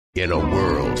In a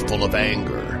world full of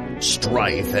anger,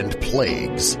 strife, and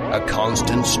plagues, a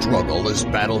constant struggle is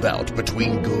battled out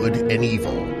between good and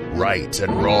evil, right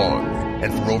and wrong.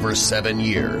 And for over 7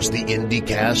 years, the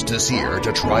IndyCast is here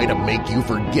to try to make you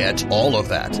forget all of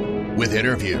that. With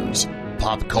interviews,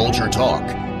 pop culture talk,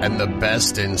 and the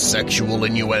best in sexual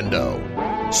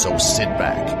innuendo. So sit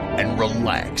back and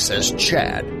relax as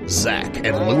Chad, Zach,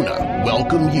 and Luna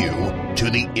welcome you to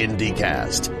the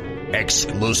IndyCast.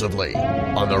 Exclusively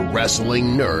on the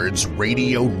Wrestling Nerds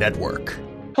Radio Network.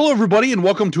 Hello, everybody, and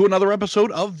welcome to another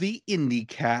episode of the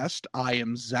IndyCast. I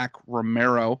am Zach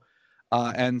Romero,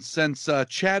 and since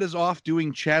Chad is off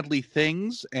doing Chadly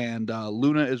things and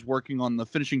Luna is working on the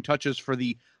finishing touches for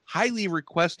the highly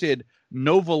requested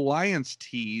Nova Alliance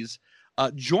tease,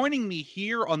 joining me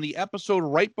here on the episode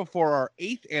right before our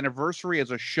 8th anniversary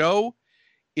as a show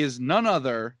is none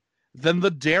other than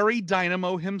the Dairy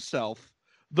Dynamo himself,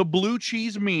 the Blue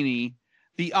Cheese Meanie,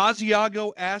 the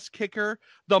Asiago Ass Kicker,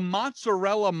 the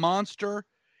Mozzarella Monster.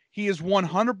 He is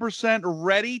 100%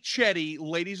 ready, Chetty.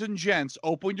 Ladies and gents,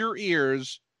 open your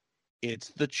ears.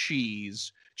 It's the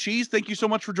Cheese. Cheese, thank you so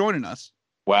much for joining us.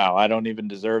 Wow, I don't even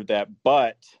deserve that.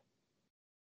 But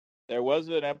there was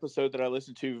an episode that I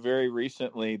listened to very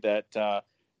recently that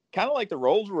kind of like the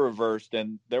roles were reversed,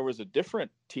 and there was a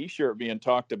different T-shirt being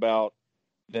talked about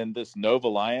than this Nova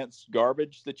Alliance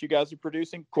garbage that you guys are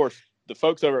producing. Of course, the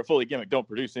folks over at Fully Gimmick don't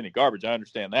produce any garbage. I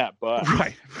understand that, but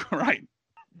right.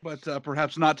 But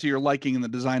perhaps not to your liking in the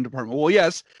design department. Well,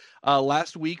 yes.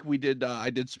 Last week we did. I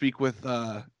did speak with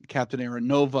Captain Aaron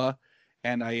Nova,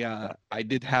 and I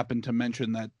did happen to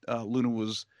mention that Luna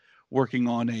was working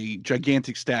on a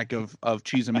gigantic stack of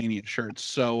Cheesemania shirts.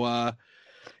 So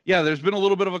yeah, there's been a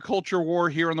little bit of a culture war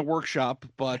here in the workshop,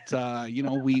 but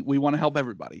we want to help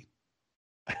everybody.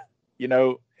 You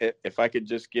know, if I could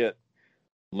just get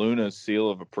Luna's seal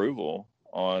of approval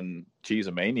on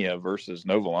Cheesemania versus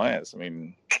Nova Alliance, I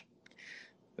mean,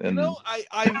 then...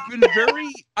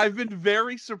 I've been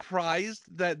very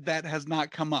surprised that has not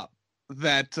come up.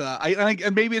 That I think,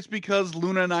 and maybe it's because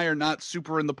Luna and I are not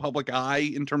super in the public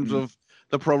eye in terms of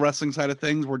the pro wrestling side of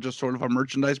things. We're just sort of a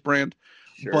merchandise brand.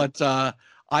 Sure. But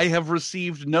I have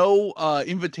received no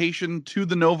invitation to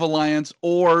the Nova Alliance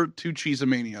or to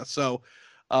Cheesemania. So.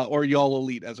 Or Y'all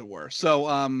Elite, as it were. So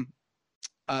I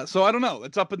don't know.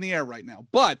 It's up in the air right now.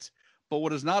 But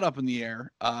what is not up in the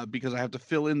air, because I have to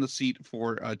fill in the seat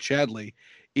for Chadley,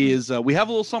 is we have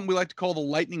a little something we like to call the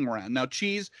lightning round. Now,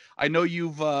 Cheese, I know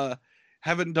you've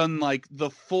haven't done like the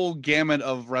full gamut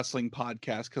of wrestling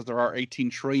podcasts because there are 18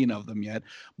 trillion of them yet.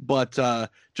 But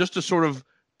just to sort of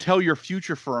tell your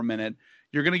future for a minute,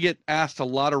 you're going to get asked a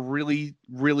lot of really,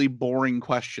 really boring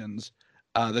questions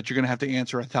that you're going to have to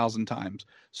answer 1,000 times.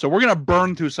 So we're going to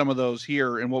burn through some of those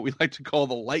here in what we like to call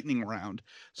the lightning round.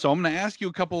 So I'm going to ask you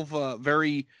a couple of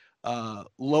very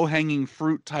low-hanging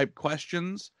fruit type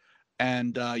questions,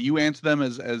 and you answer them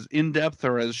as in-depth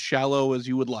or as shallow as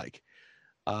you would like.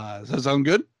 Does that sound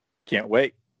good? Can't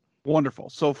wait. Wonderful.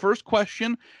 So first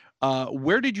question,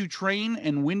 where did you train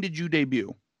and when did you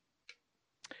debut?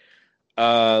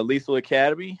 Lethal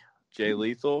Academy, Jay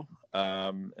Lethal,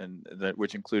 and that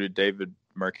which included David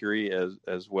Mercury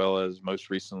as well as most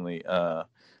recently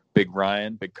Big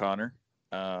Ryan, Big Connor.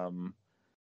 And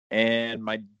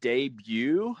my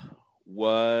debut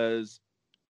was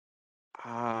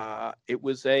it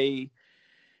was the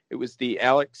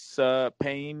Alex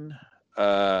Payne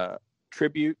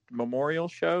tribute memorial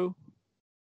show.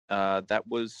 That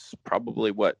was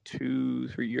probably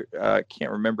 2-3 years. I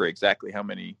can't remember exactly how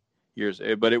many years,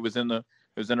 but it was in a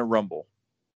Rumble.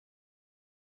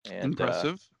 And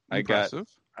Impressive. I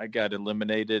got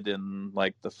eliminated in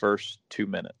like the first 2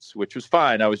 minutes, which was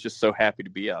fine. I was just so happy to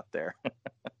be out there.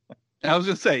 I was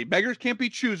going to say, beggars can't be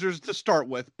choosers to start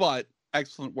with, but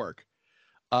excellent work.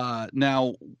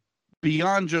 Now,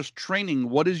 beyond just training,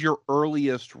 what is your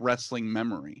earliest wrestling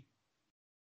memory?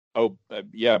 Oh,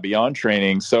 yeah, beyond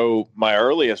training. So my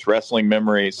earliest wrestling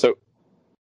memory,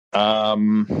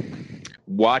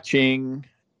 watching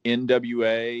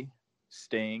NWA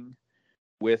Sting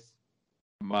with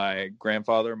my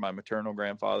grandfather, my maternal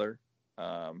grandfather.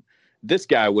 This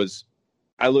guy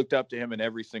I looked up to him in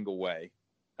every single way.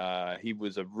 He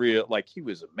was he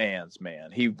was a man's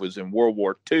man. He was in World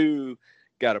War II,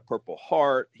 got a Purple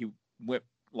Heart. He went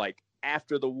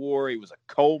after the war. He was a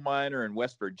coal miner in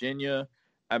West Virginia.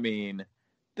 I mean,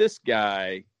 this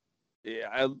guy,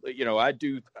 I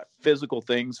do physical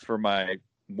things for my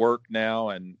work now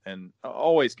and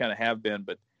always kind of have been,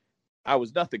 but I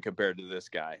was nothing compared to this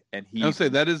guy. And I'll say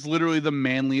that is literally the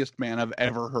manliest man I've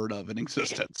ever heard of in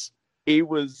existence. He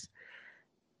was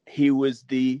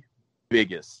the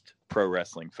biggest pro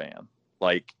wrestling fan.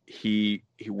 Like we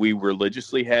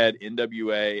religiously had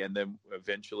NWA and then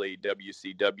eventually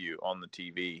WCW on the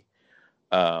TV.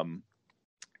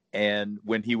 And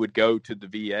when he would go to the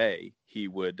VA, he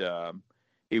would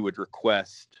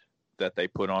request that they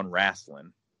put on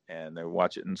wrestling and they would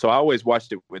watch it. And so I always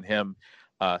watched it with him.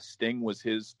 Sting was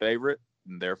his favorite,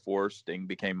 and therefore Sting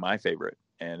became my favorite.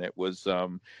 And it was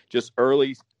just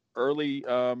early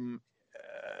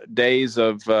days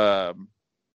of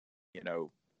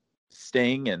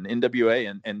Sting and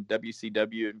NWA and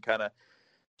WCW and kind of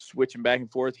switching back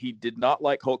and forth. He did not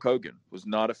like Hulk Hogan, was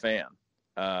not a fan.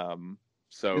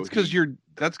 So it's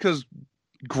because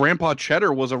Grandpa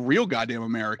Cheddar was a real goddamn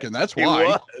American. That's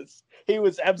why. He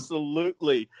was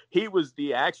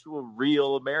the actual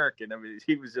real American. I mean,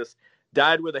 he was just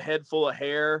died with a head full of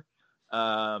hair,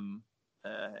 and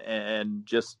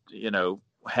just,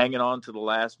 hanging on to the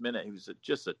last minute. He was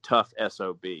just a tough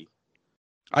SOB.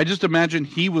 I just imagine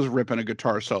he was ripping a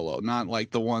guitar solo, not like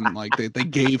the one like they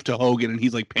gave to Hogan and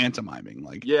he's like pantomiming.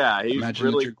 Like, yeah,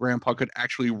 imagine that your grandpa could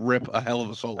actually rip a hell of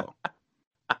a solo.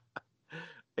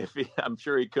 I'm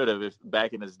sure he could have if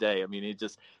back in his day. I mean,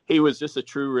 he was just a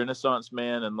true Renaissance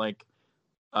man, and like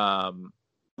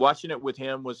watching it with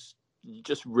him was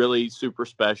just really super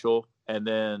special. And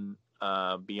then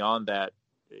beyond that,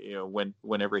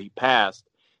 whenever he passed,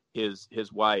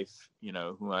 his wife,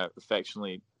 who I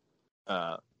affectionately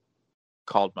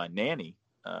called my nanny,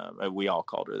 we all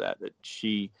called her that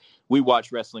we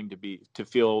watched wrestling to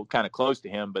feel kind of close to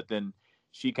him, but then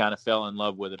she kind of fell in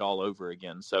love with it all over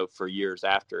again. So for years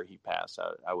after he passed,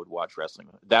 I would watch wrestling.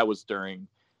 That was during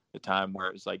the time where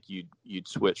it was like you'd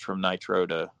switch from Nitro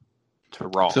to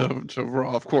Raw. To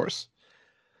Raw, of course.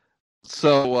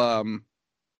 So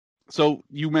so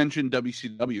you mentioned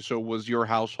WCW. So was your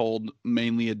household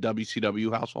mainly a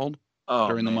WCW household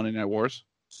during the Monday Night Wars?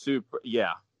 Super,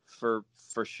 yeah, for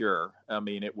sure. I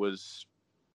mean, it was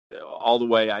all the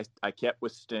way. I kept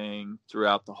with Sting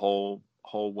throughout the whole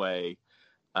way.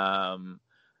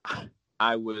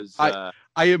 I was. I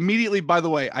immediately, by the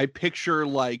way, I picture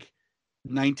like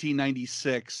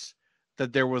 1996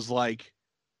 that there was like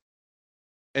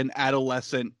an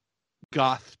adolescent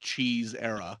goth cheese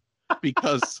era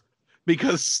because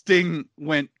Sting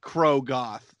went Crow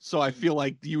goth. So I feel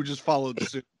like you just followed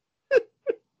suit.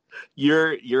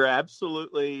 You're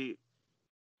absolutely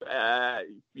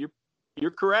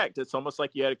you're correct. It's almost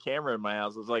like you had a camera in my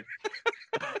house. It's like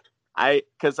I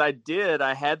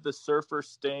had the Surfer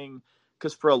Sting,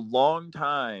 because for a long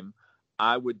time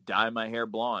I would dye my hair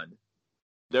blonde.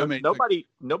 Nobody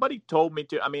told me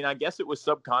to. I mean, I guess it was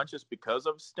subconscious because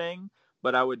of Sting,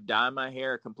 but I would dye my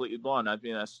hair completely blonde. I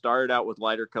mean, I started out with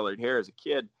lighter colored hair as a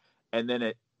kid, and then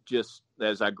it just,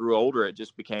 as I grew older, it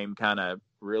just became kind of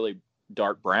really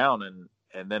dark brown,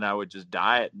 and then I would just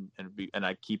dye it and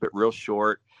I'd keep it real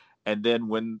short. And then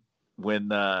when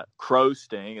Crow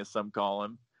Sting, as some call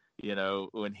him,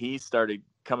 when he started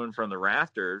coming from the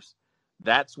rafters,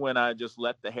 that's when I just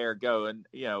let the hair go. And,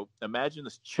 imagine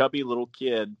this chubby little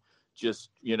kid just,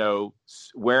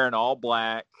 wearing all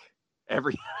black,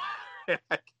 every I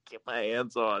could get my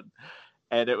hands on.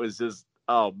 And it was just,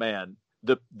 oh man,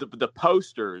 the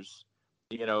posters,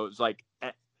 it was like,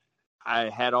 I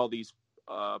had all these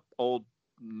old,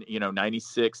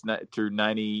 96 through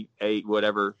 98,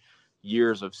 whatever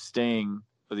years of Sting,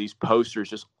 these posters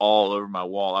just all over my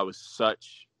wall. I was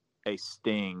such a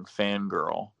Sting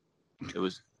fangirl. It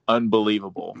was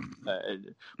unbelievable.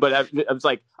 But I was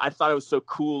like, I thought it was so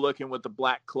cool looking with the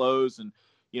black clothes, and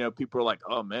people were like,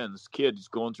 "Oh man, this kid is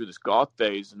going through this goth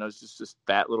phase," and I was just this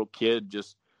fat little kid.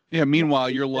 Just Meanwhile,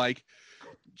 you're like,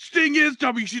 Sting is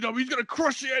WCW. He's gonna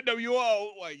crush the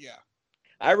NWO. Like, yeah.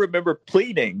 I remember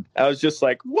pleading. I was just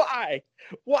like, "Why?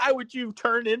 Why would you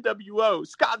turn NWO?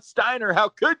 Scott Steiner, how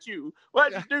could you?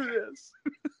 Why'd you do this?"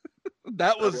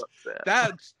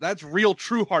 That's real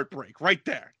true heartbreak right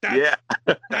there.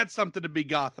 That's something to be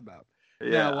goth about.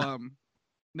 Yeah.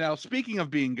 Now speaking of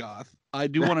being goth, I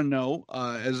do want to know,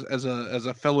 as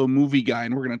a fellow movie guy,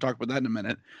 and we're going to talk about that in a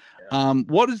minute. Yeah.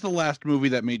 What is the last movie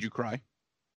that made you cry?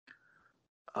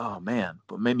 Oh man,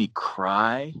 what made me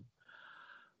cry?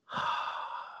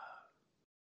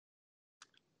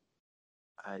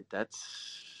 That's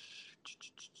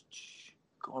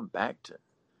going back to.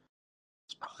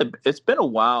 It's been a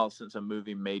while since a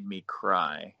movie made me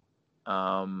cry.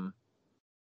 What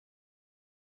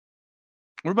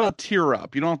about tear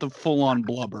up? You don't have to full on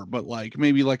blubber, but like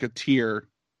maybe like a tear.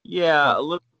 Yeah,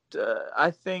 look,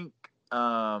 I think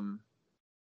a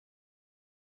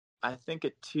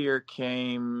tear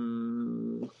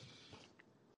came.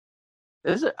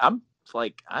 I'm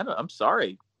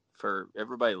sorry for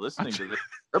everybody listening to this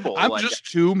dribble. I'm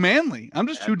just too manly. I'm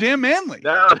just too damn manly.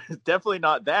 No, definitely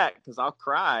not that, because I'll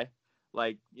cry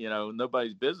like,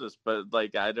 nobody's business. But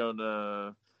like, I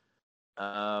don't.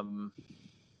 I'm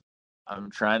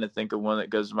trying to think of one that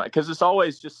goes to my, because it's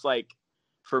always just like,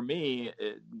 for me,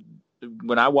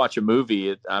 when I watch a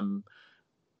movie,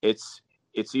 it's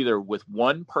either with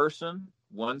one person,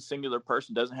 one singular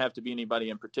person, doesn't have to be anybody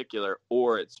in particular,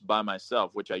 or it's by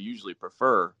myself, which I usually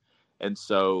prefer. And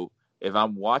so if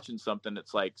I'm watching something,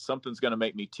 it's like something's going to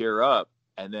make me tear up.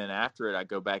 And then after it, I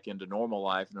go back into normal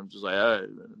life, and I'm just like, I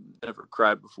never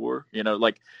cried before,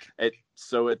 like it.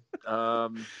 So it,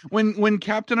 when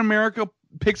Captain America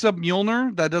picks up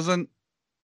Mjolnir,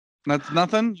 that's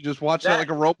nothing. You just watch that like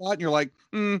a robot, and you're like,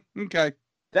 okay.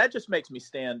 That just makes me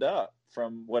stand up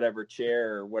from whatever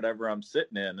chair or whatever I'm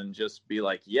sitting in and just be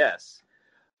like, yes.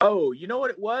 Oh, you know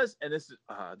what it was? And this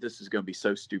is going to be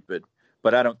so stupid,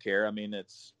 but I don't care. I mean,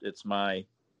 it's my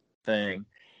thing.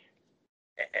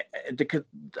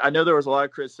 I know there was a lot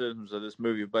of criticisms of this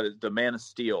movie, but it's the Man of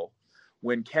Steel.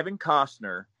 When Kevin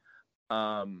Costner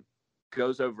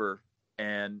goes over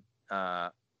and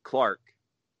Clark,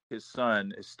 his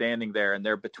son, is standing there, and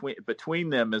they're between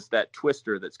them is that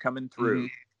twister that's coming through,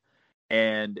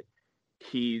 and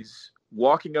he's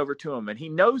walking over to him, and he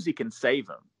knows he can save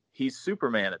him. He's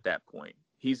Superman at that point.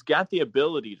 He's got the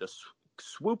ability to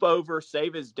swoop over,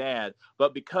 save his dad,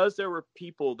 but because there were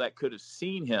people that could have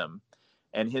seen him,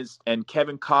 and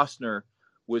Kevin Costner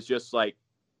was just like,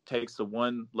 takes the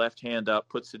one left hand up,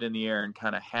 puts it in the air, and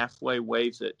kind of halfway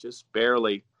waves it, just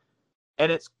barely.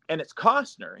 And it's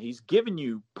Costner. He's giving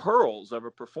you pearls of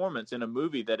a performance in a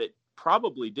movie that it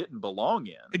probably didn't belong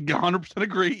in. 100%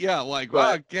 agree. Yeah, like,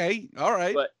 well, okay, all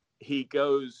right. But he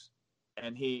goes,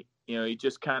 and he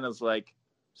just kind of like,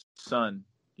 son,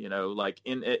 like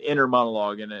in inner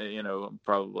monologue, and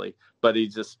probably, but he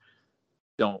just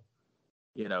don't,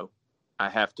 I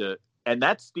have to, and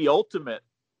that's the ultimate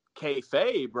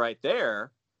kayfabe right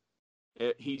there.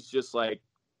 He's just like,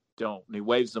 don't, and he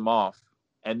waves them off,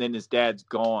 and then his dad's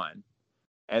gone,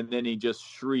 and then he just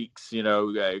shrieks.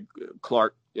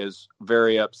 Clark is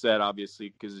very upset, obviously,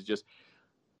 because it's just.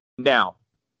 Now,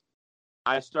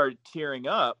 I started tearing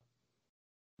up,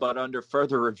 but under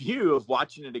further review of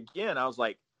watching it again, I was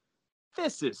like,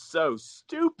 this is so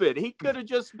stupid. He could have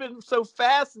just been so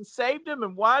fast and saved him,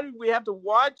 and why did we have to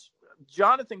watch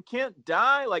Jonathan Kent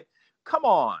die? Like, come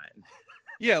on.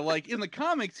 Yeah, like in the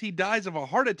comics, he dies of a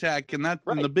heart attack, and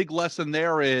and the big lesson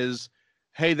there is,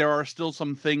 hey, there are still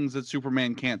some things that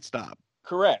Superman can't stop.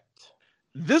 Correct.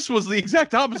 This was the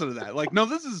exact opposite of that. Like, no,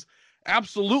 this is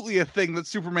absolutely a thing that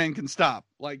Superman can stop,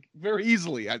 like, very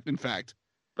easily, in fact.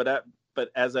 But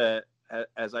as I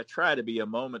try to be a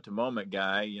moment to moment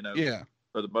guy, yeah,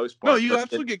 for the most part. No, you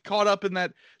absolutely get caught up in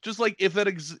that. Just like if that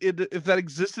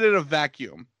existed in a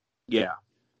vacuum. Yeah,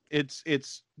 it's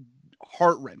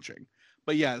heart wrenching.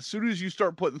 But yeah, as soon as you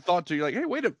start putting thought to, you're like, hey,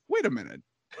 wait a minute.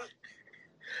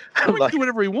 He can do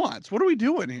whatever he wants. What are we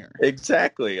doing here?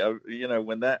 Exactly.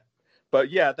 When that,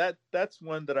 but yeah, that's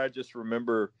one that I just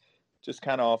remember, just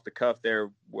kind of off the cuff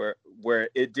there, where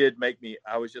it did make me.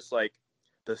 I was just like,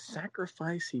 the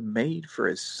sacrifice he made for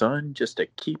his son just to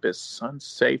keep his son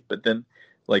safe. But then,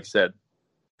 like I said,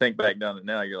 think back down to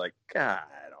now, you're like, God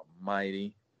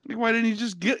Almighty. Why didn't he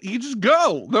just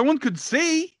go? No one could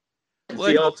see.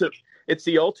 It's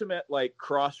the ultimate like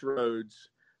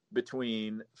crossroads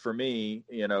between, for me,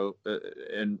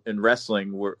 in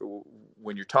wrestling,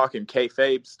 when you're talking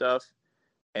kayfabe stuff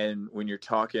and when you're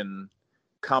talking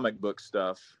comic book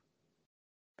stuff,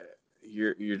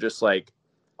 you're just like,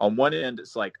 on one end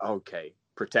it's like, okay,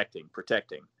 protecting.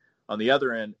 On the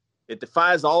other end, it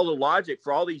defies all the logic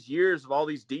for all these years of all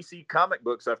these DC comic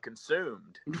books I've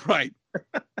consumed. Right.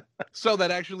 So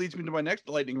that actually leads me to my next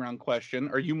lightning round question.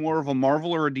 Are you more of a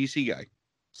Marvel or a DC guy?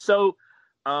 So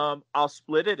I'll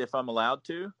split it if I'm allowed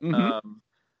to. Mm-hmm.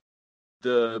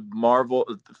 The Marvel,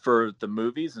 for the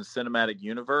movies and cinematic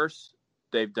universe,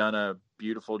 they've done a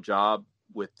beautiful job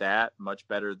with that, much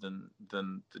better than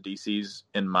the DC's,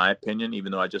 in my opinion,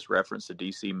 even though I just referenced a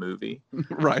DC movie.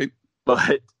 Right.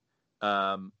 But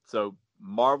so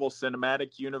Marvel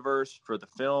Cinematic Universe for the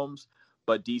films,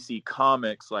 but DC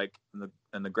Comics, like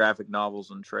and the graphic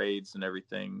novels and trades and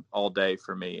everything, all day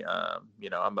for me.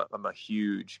 I'm a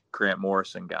huge Grant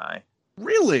Morrison guy.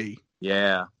 Really?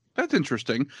 Yeah. That's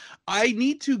interesting. I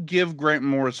need to give Grant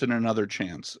Morrison another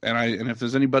chance. And if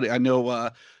there's anybody, I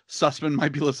know Sussman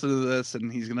might be listening to this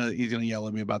and he's gonna yell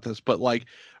at me about this, but like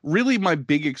really my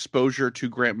big exposure to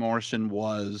Grant Morrison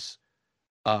was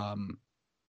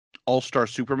All-Star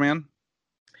Superman.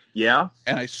 Yeah.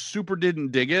 And I super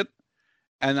didn't dig it.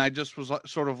 And I just was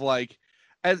sort of like,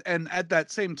 and at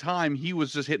that same time, he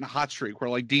was just hitting a hot streak where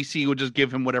like DC would just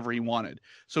give him whatever he wanted.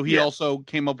 So he also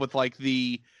came up with like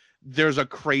there's a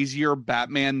crazier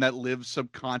Batman that lives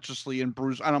subconsciously in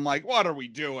Bruce. And I'm like, what are we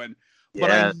doing? But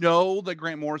I know that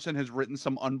Grant Morrison has written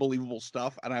some unbelievable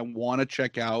stuff, and I want to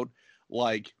check out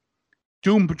like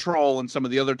Doom Patrol and some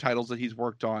of the other titles that he's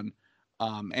worked on,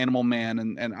 Animal Man,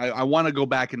 and I want to go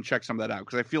back and check some of that out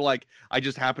because I feel like I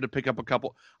just happened to pick up a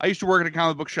couple. I used to work at a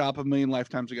comic book shop a million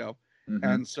lifetimes ago,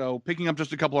 and so picking up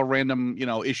just a couple of random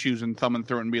issues and thumbing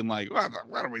through it and being like,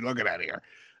 what are we looking at here?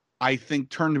 I think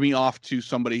turned me off to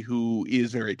somebody who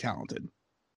is very talented.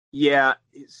 Yeah,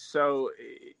 so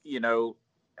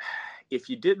if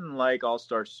you didn't like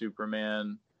All-Star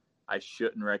Superman, I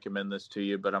shouldn't recommend this to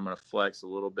you, but I'm going to flex a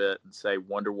little bit and say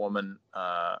Wonder Woman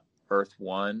Earth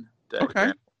 1 that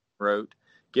Grant wrote.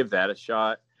 Give that a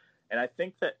shot. And I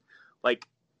think that, like,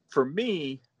 for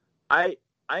me, I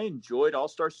enjoyed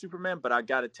All-Star Superman, but I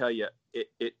got to tell you,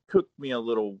 it took me a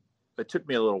little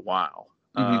while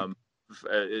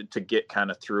to get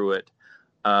kind of through it.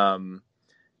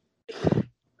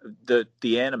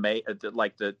 The anime,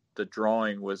 like the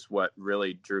drawing was what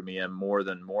really drew me in more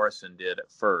than Morrison did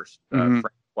at first. Frank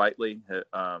Whiteley,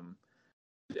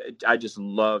 I just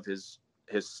love his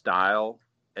style.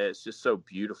 It's just so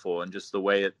beautiful, and just the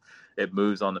way it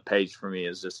moves on the page for me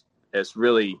is just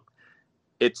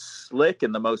it's slick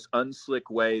in the most unslick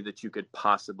way that you could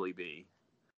possibly be.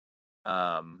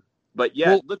 But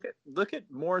yeah, look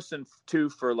at Morrison too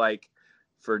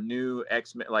for new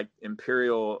X-Men, like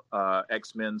Imperial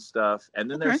X-Men stuff. And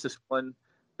then there's this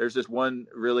one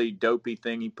really dopey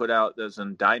thing he put out that's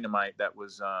in Dynamite that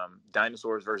was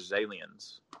Dinosaurs versus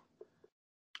Aliens.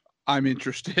 I'm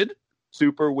interested.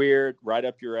 Super weird, right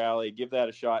up your alley. Give that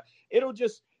a shot.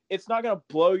 It's not going to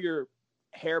blow your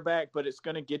hair back, but it's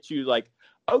going to get you like,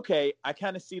 okay, I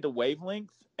kind of see the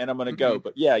wavelength and I'm going to go.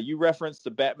 But yeah, you referenced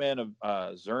the Batman of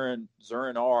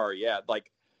Zur-En-Arrh. Yeah, like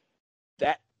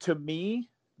that to me,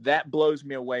 that blows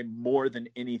me away more than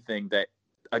anything, that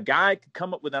a guy could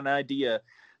come up with an idea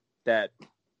that,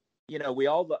 we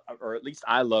all, or at least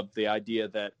I love the idea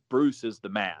that Bruce is the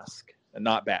Mask and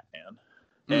not Batman.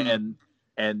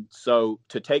 And so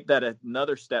to take that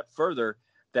another step further,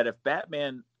 that if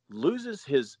Batman loses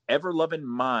his ever-loving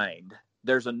mind,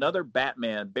 there's another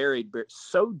Batman buried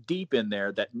so deep in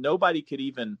there that nobody could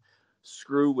even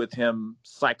screw with him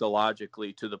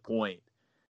psychologically to the point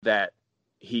that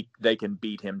they can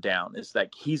beat him down. It's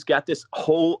like he's got this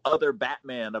whole other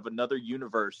Batman of another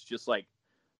universe just like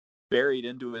buried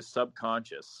into his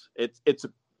subconscious. It's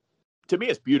to me,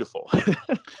 it's beautiful.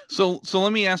 So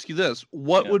let me ask you this: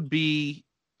 what would be,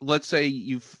 let's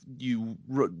say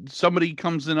somebody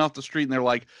comes in off the street and they're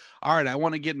like, all right, I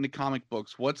want to get into comic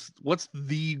books. What's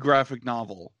the graphic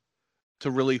novel to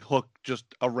really hook just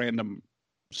a random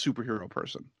superhero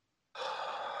person?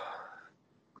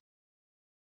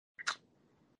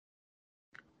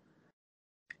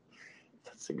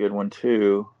 That's a good one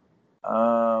too.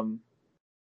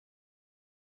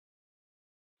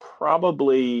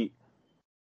 Probably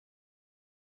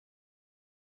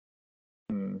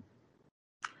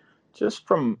just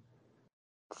from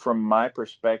my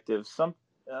perspective, something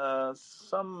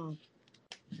along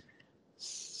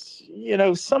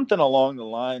the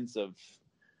lines of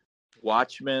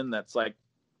Watchmen that's like,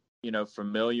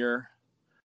 familiar.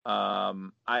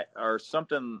 Or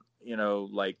something,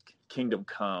 like Kingdom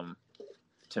Come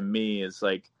to me is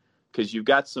like, because you've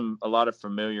got a lot of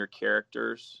familiar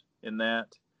characters in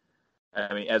that.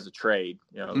 I mean, as a trade,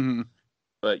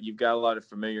 but you've got a lot of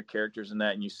familiar characters in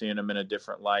that, and you're seeing them in a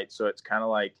different light. So it's kind of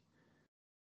like,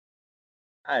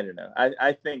 I don't know.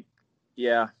 I think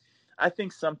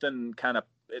something kind of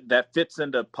that fits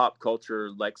into pop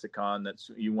culture lexicon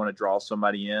you want to draw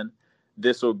somebody in.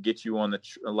 This will get you on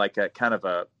like a kind of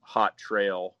a hot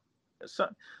trail.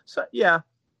 Something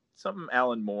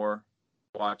Alan Moore,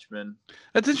 Watchmen.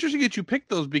 That's interesting that you picked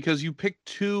those, because you picked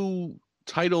two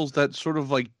titles that sort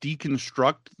of like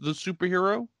deconstruct the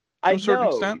superhero to a certain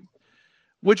extent.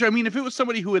 Which, I mean, if it was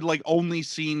somebody who had like only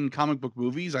seen comic book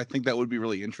movies, I think that would be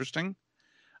really interesting.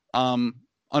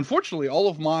 Unfortunately, all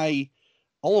of my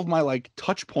like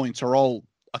touch points are all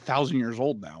 1,000 years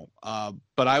old now.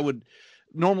 But I would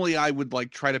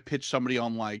like try to pitch somebody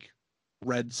on like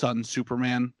Red Sun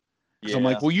Superman. Because I'm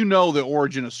like, well, the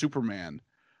origin of Superman.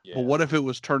 Yeah. But what if it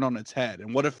was turned on its head?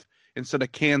 And what if instead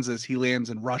of Kansas, he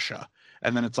lands in Russia?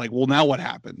 And then it's like, well, now what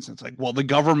happens? It's like, well, the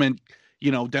government,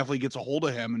 definitely gets a hold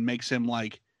of him and makes him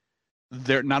like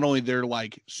not only their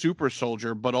like super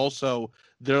soldier, but also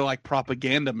their like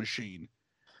propaganda machine.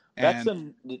 That's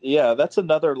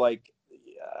another like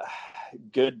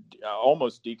good,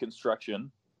 almost deconstruction.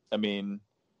 I mean,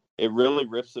 it really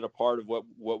rips it apart of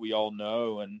what we all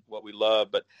know and what we love.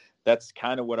 But that's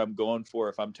kind of what I'm going for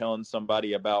if I'm telling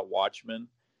somebody about Watchmen,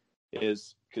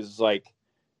 is because, like,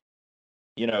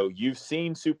 you know, you've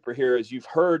seen superheroes, you've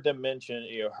heard them mentioned,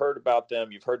 heard about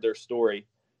them, you've heard their story,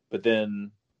 but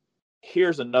then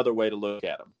here's another way to look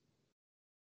at them.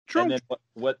 True. And then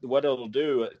what it'll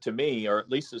do to me, or at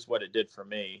least is what it did for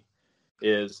me,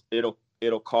 is it'll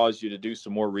cause you to do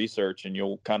some more research, and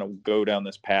you'll kind of go down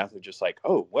this path of just like,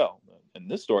 oh, well, in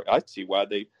this story, I see why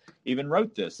they even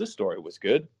wrote this. This story was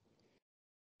good.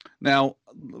 Now,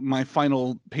 my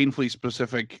final painfully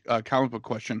specific comic book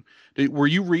question. Were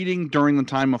you reading during the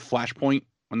time of Flashpoint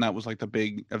when that was like the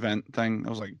big event thing? It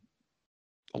was like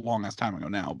a long ass time ago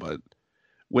now, but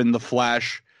when the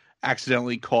Flash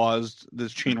accidentally caused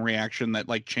this chain reaction that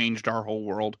like changed our whole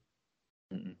world?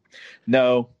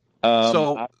 No.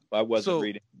 So I wasn't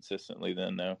reading consistently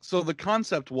then, no. So the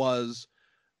concept was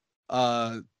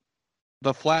the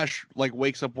Flash like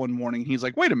wakes up one morning, he's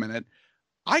like, wait a minute,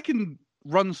 I can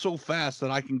run so fast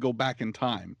that I can go back in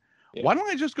time. Yeah. Why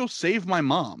don't I just go save my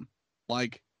mom?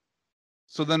 Like,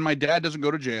 so then my dad doesn't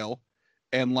go to jail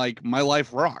and like my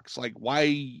life rocks. Like,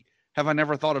 why have I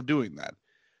never thought of doing that?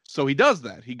 So he does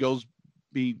that. He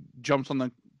jumps on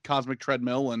the cosmic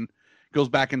treadmill and goes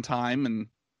back in time and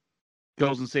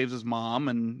goes and saves his mom.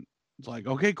 And it's like,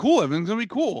 okay, cool. Everything's going to be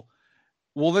cool.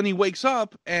 Well, then he wakes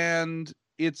up and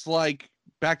it's like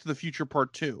Back to the Future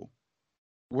Part 2,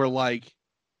 where like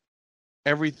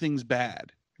everything's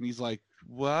bad. And he's like,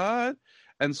 what?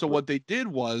 And so what they did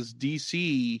was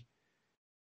DC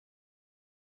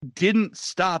didn't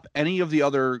stop any of the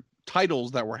other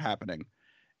titles that were happening.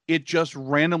 It just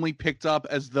randomly picked up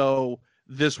as though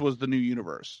this was the new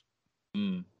universe.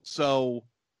 So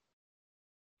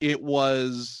it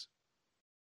was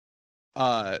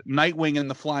Nightwing and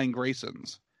the Flying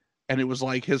Graysons. And it was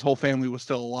like his whole family was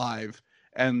still alive.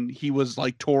 And he was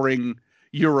like touring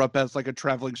Europe as like a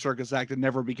traveling circus act and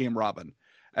never became Robin.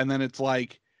 And then it's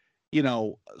like, you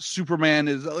know, Superman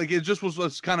is like, it just was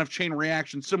this kind of chain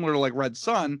reaction similar to like Red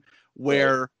Sun,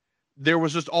 where there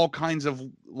was just all kinds of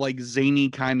like zany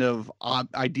kind of odd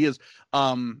ideas.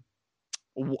 The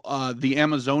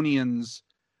Amazonians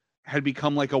had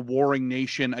become like a warring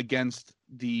nation against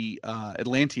the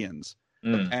Atlanteans.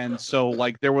 And so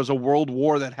like there was a world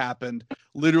war that happened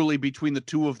literally between the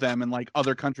two of them, and like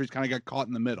other countries kind of got caught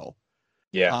in the middle.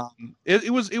 Yeah.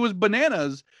 It was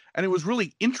bananas, and it was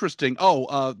really interesting.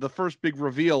 The first big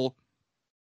reveal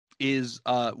is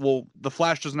the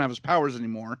Flash doesn't have his powers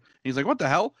anymore. He's like, what the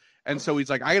hell? And so he's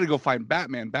like, I gotta go find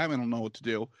Batman. Batman don't know what to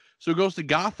do. So he goes to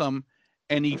Gotham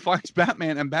and he finds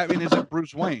Batman, and Batman isn't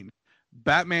Bruce Wayne.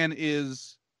 Batman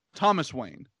is Thomas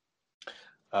Wayne.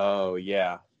 Oh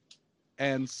yeah.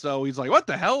 And so he's like, what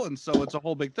the hell? And so it's a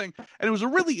whole big thing. And it was a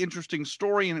really interesting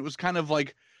story, and it was kind of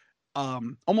like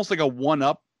almost like a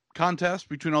one-up contest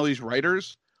between all these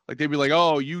writers. Like they'd be like,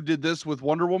 oh, you did this with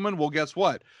Wonder Woman? Well, guess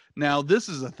what? Now this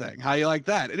is a thing. How you like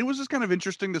that? And it was just kind of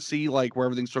interesting to see like where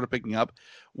everything's sort of picking up.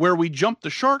 Where we jumped the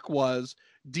shark was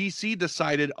DC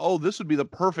decided, oh, this would be the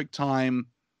perfect time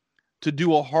to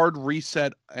do a hard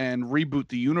reset and reboot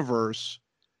the universe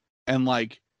and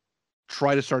like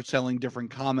try to start selling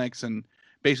different comics and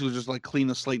basically just like clean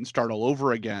the slate and start all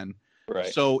over again.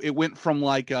 Right. So it went from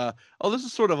like this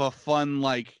is sort of a fun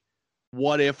like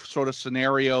what if sort of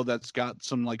scenario that's got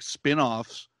some like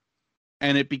spin-offs,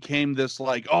 and it became this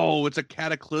like, oh, it's a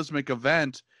cataclysmic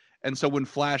event. And so when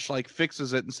Flash like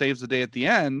fixes it and saves the day at the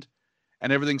end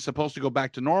and everything's supposed to go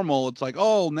back to normal, it's like,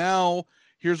 oh, now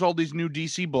here's all these new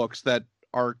DC books that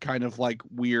are kind of like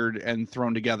weird and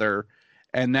thrown together,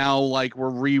 and now like we're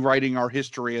rewriting our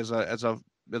history as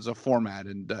a format,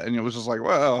 and it was just like,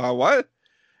 well, what?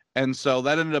 And so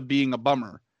that ended up being a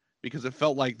bummer because it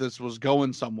felt like this was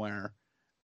going somewhere,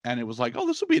 and it was like, oh,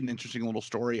 this will be an interesting little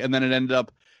story, and then it ended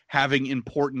up having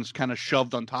importance kind of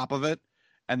shoved on top of it,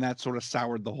 and that sort of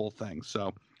soured the whole thing.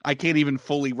 So I can't even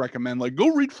fully recommend like go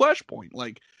read Flashpoint.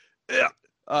 Like,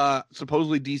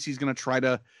 supposedly DC's going to try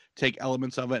to take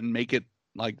elements of it and make it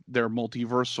like their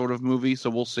multiverse sort of movie, so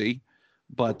we'll see.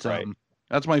 But right.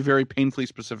 That's my very painfully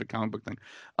specific comic book thing.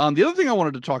 The other thing I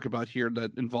wanted to talk about here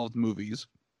that involved movies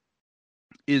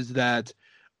is that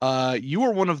you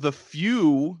are one of the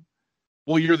few,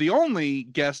 well, you're the only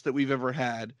guest that we've ever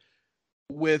had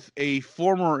with a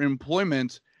former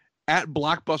employment at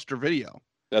Blockbuster Video.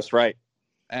 That's right.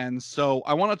 And so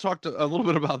I want to talk a little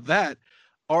bit about that.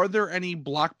 Are there any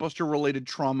Blockbuster-related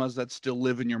traumas that still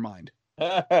live in your mind?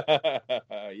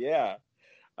 Yeah.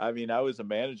 I mean, I was a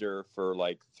manager for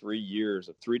like 3 years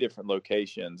at 3 different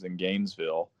locations in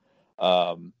Gainesville.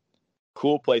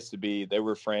 cool place to be. They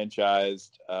were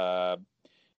franchised,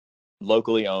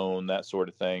 locally owned, that sort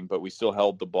of thing, but we still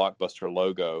held the Blockbuster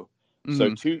logo.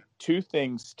 Mm-hmm. So two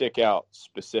things stick out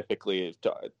specifically.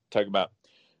 Talk about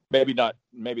maybe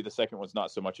the second one's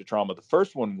not so much a trauma. The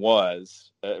first one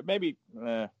was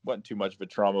wasn't too much of a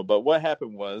trauma, but what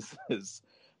happened is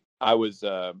I was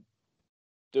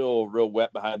still real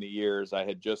wet behind the ears. I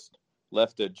had just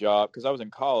left a job because I was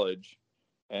in college,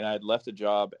 and I had left a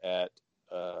job at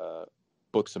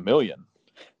Books A Million.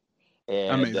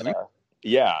 And Amazing.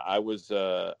 I was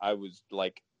a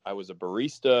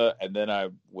barista, and then I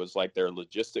was like their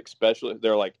logistics specialist.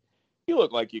 They're like, you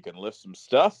look like you can lift some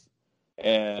stuff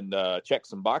and check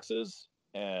some boxes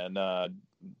and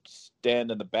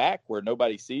stand in the back where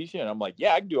nobody sees you. And I'm like,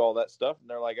 yeah, I can do all that stuff. And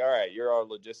they're like, all right, you're our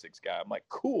logistics guy. I'm like,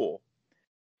 cool.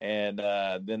 And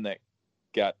then that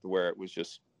got to where it was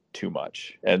just too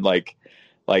much. And like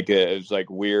it was like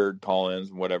weird call-ins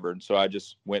and whatever. And so I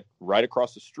just went right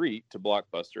across the street to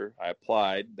Blockbuster. I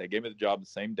applied. They gave me the job the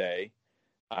same day.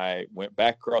 I went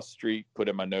back across the street, put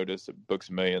in my notice at Books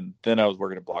A Million. Then I was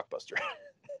working at Blockbuster.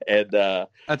 And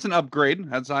that's an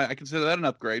upgrade. I consider that an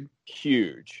upgrade.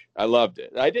 Huge. I loved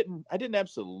it. I didn't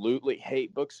absolutely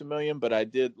hate Books A Million, but I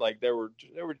did like there were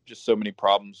just so many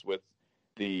problems with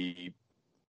the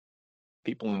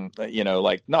people,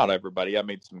 like not everybody. I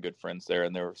made some good friends there,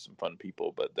 and there were some fun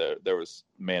people, but there was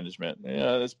management.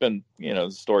 It's been,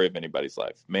 the story of anybody's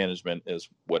life. Management is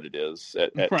what it is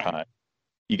at Right. time.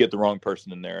 You get the wrong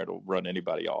person in there, it'll run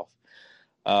anybody off.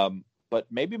 But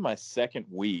maybe my second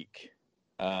week,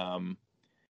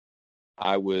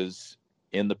 I was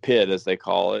in the pit, as they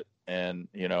call it, and,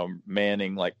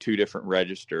 manning like two different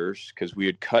registers because we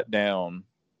had cut down,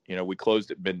 we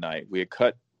closed at midnight. You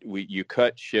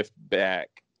cut shift back.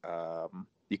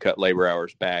 You cut labor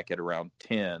hours back at around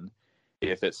 10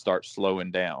 if it starts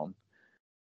slowing down.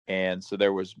 And so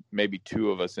there was maybe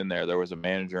two of us in there. There was a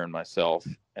manager and myself,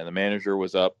 and the manager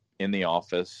was up in the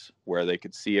office where they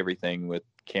could see everything with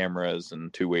cameras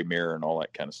and two-way mirror and all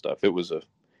that kind of stuff.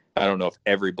 I don't know if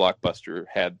every Blockbuster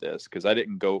had this because I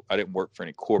didn't work for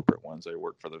any corporate ones. I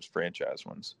worked for those franchise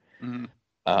ones. Mm-hmm.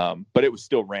 But it was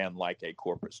still ran like a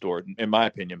corporate store, in my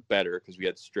opinion, better because we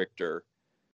had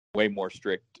way more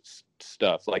strict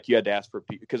stuff. Like you had to ask for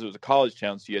people because it was a college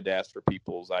town, so you had to ask for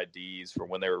people's IDs for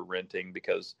when they were renting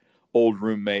because old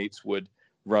roommates would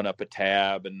run up a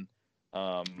tab and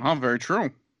very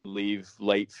true. Leave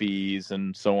late fees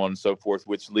and so on and so forth,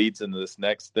 which leads into this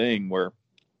next thing where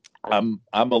I'm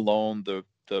alone. The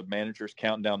manager's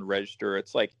counting down the register.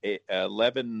 It's like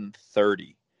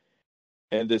 11:30,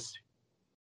 and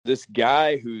this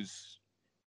guy who's,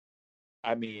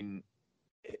 I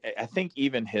think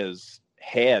even his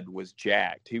head was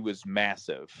jacked. He was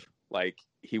massive. Like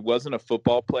he wasn't a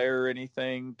football player or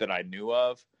anything that I knew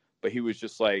of, but he was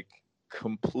just like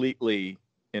completely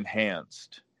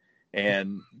enhanced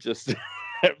and just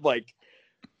like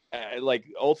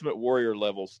Ultimate Warrior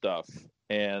level stuff.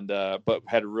 And, but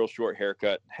had a real short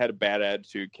haircut, had a bad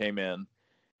attitude, came in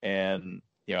and,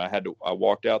 I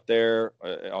walked out there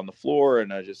on the floor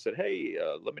and I just said, hey,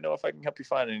 let me know if I can help you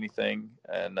find anything.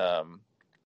 And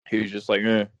he was just like,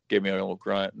 gave me a little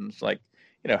grunt. And it's like,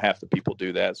 half the people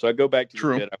do that. So I go back to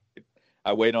the pit.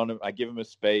 I wait on him. I give him his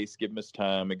space, give him his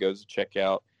time. It goes to check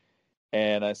out.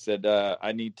 And I said,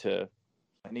 I need to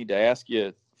ask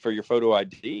you for your photo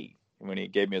ID. And when he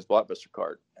gave me his Blockbuster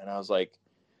card. And I was like,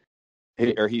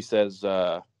 he says,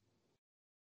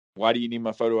 why do you need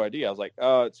my photo ID? I was like,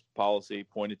 oh, it's policy.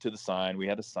 Pointed to the sign. We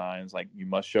had a sign. It's like, you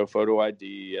must show photo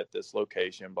ID at this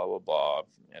location, blah, blah, blah.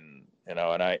 And,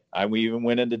 and we even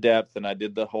went into depth and I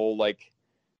did the whole like,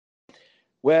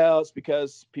 well, it's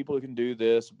because people can do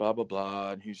this, blah, blah,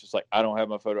 blah. And he's just like, I don't have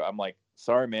my photo. I'm like,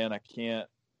 sorry, man, I can't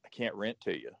rent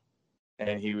to you.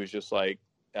 And he was just like,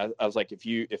 I was like,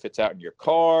 if it's out in your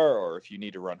car or if you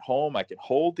need to run home, I can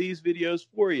hold these videos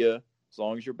for you. As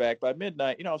long as you're back by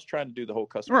midnight, I was trying to do the whole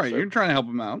customer right. service. You're trying to help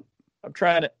him out. I'm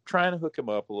trying to hook him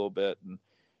up a little bit and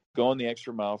going the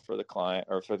extra mile for the client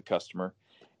or for the customer.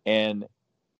 And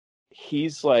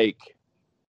he's like,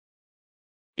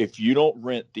 if you don't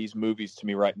rent these movies to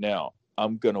me right now,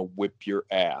 I'm going to whip your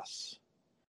ass.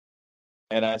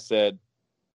 And I said,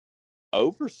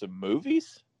 over some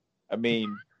movies?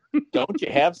 Don't you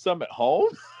have some at home?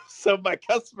 So my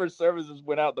customer services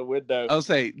went out the window. I'll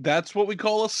say that's what we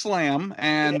call a slam,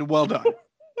 and well done.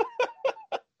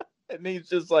 And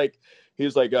he's like,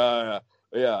 yeah,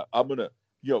 I'm gonna,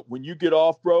 when you get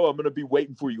off, bro, I'm gonna be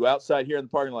waiting for you outside here in the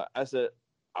parking lot. I said,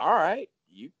 all right,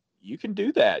 you can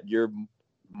do that. You're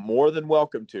more than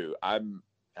welcome to. I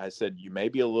said, you may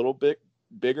be a little bit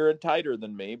bigger and tighter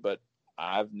than me, but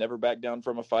I've never backed down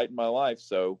from a fight in my life.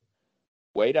 So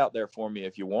wait out there for me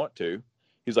if you want to.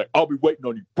 He's like, I'll be waiting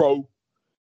on you, bro.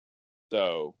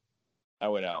 So I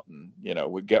went out and,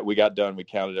 we got done. We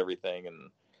counted everything. And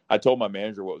I told my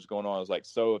manager what was going on. I was like,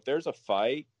 so if there's a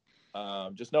fight,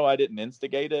 just know I didn't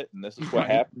instigate it. And this is what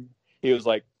happened. He was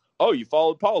like, oh, you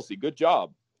followed policy. Good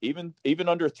job. Even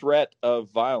under threat of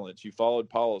violence, you followed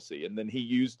policy. And then he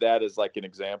used that as like an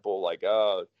example, like,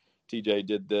 oh, TJ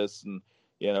did this. And,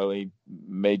 he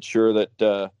made sure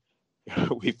that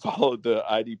we followed the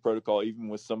ID protocol, even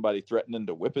with somebody threatening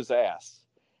to whip his ass.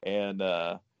 And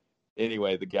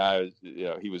anyway, the guy,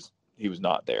 he was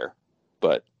not there,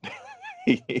 but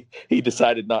he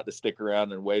decided not to stick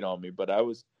around and wait on me. But I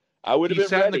would have been ready. He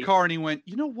sat in the car and he went,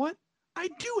 you know what? I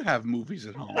do have movies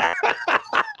at home.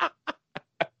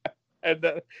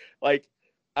 And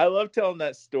I love telling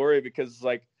that story because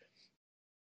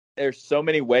there's so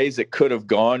many ways it could have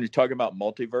gone. You're talking about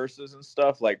multiverses and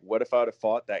stuff. Like, what if I would have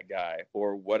fought that guy?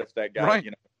 Or what if that guy,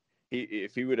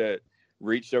 if he would have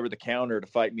reached over the counter to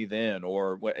fight me then?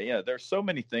 Or, there's so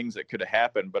many things that could have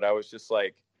happened. But I was just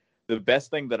like, the best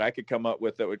thing that I could come up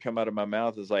with that would come out of my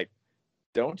mouth is like,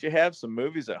 don't you have some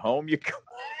movies at home you can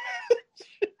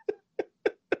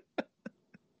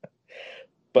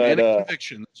But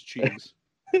conviction, that's cheese.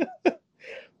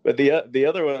 But the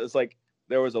other one is like,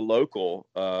 there was a local.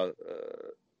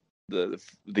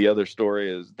 The other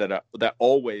story is that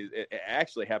always, it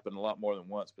actually happened a lot more than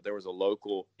once. But there was a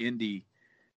local indie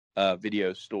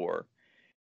video store,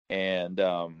 and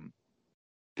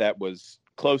that was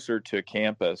closer to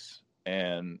campus,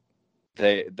 and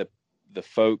the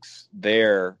folks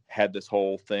there had this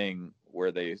whole thing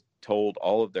where they told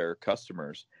all of their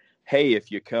customers, hey,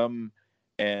 if you come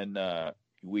and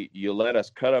you let us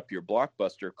cut up your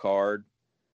Blockbuster card,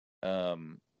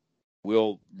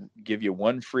 we'll give you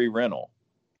one free rental.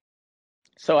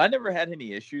 So I never had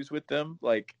any issues with them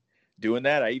doing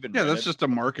that. That's just a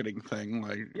marketing thing.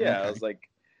 Okay. I was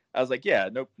like, yeah,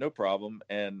 no problem.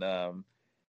 And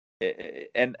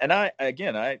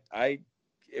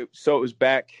so it was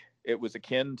back. It was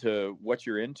akin to what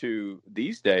you're into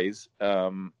these days.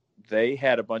 They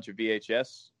had a bunch of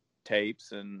VHS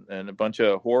tapes and a bunch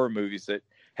of horror movies that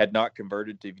had not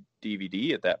converted to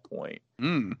DVD at that point.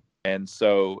 And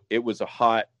so it was a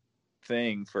hot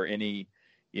thing for any,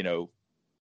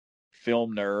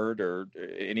 film nerd or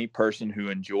any person who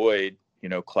enjoyed,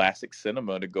 classic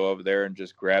cinema to go over there and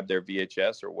just grab their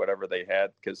VHS or whatever they had,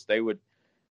 because they would,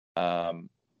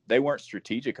 they weren't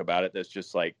strategic about it. That's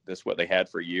just this is what they had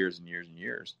for years and years and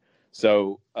years.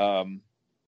 So,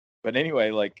 but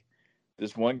anyway,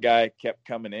 this one guy kept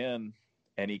coming in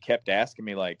and he kept asking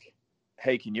me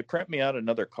hey, can you print me out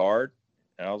another card?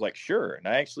 And I was like, sure. And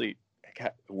I actually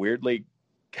weirdly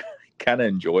kind of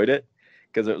enjoyed it,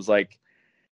 because it was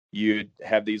you'd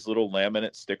have these little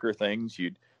laminate sticker things.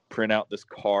 You'd print out this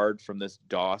card from this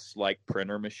DOS-like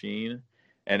printer machine,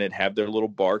 and it'd have their little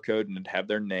barcode and it'd have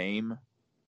their name.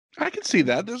 I can see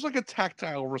that. There's a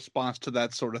tactile response to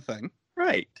that sort of thing.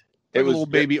 Right. It was a little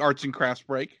baby arts and crafts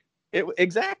break.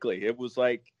 Exactly. It was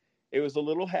it was a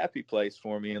little happy place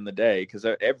for me in the day, because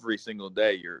every single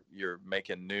day you're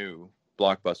making new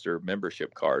Blockbuster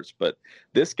membership cards. But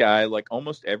this guy,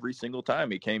 almost every single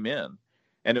time he came in,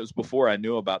 and it was before I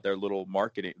knew about their little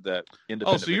marketing, that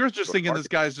independent. Oh, so you're just thinking this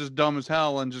guy's just dumb as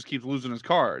hell and just keeps losing his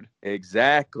card.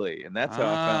 Exactly. And that's how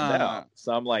I found out.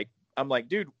 So I'm like,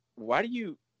 dude, why do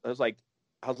you, I was like,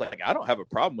 I don't have a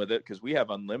problem with it, because we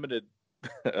have unlimited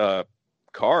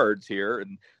cards here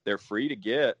and they're free to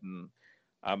get, and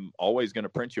I'm always going to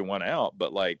print you one out.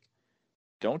 But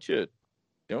don't you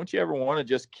ever want to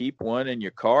just keep one in your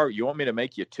car? You want me to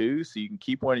make you two so you can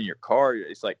keep one in your car?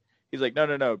 It's he's like,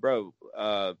 no, bro.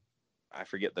 I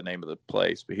forget the name of the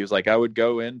place, but he was like, I would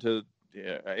go into,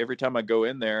 every time I go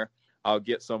in there, I'll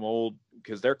get some old,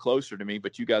 because they're closer to me,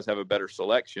 but you guys have a better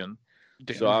selection.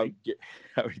 So I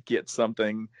would get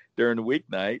something during the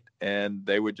weeknight, and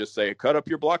they would just say, cut up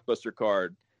your Blockbuster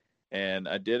card. And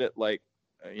I did it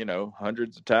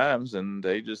hundreds of times, and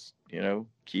they just,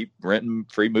 keep renting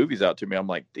free movies out to me. I'm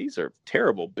like, these are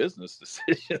terrible business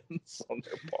decisions on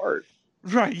their part.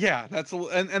 Right. Yeah.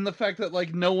 And the fact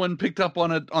that no one picked up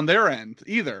on it on their end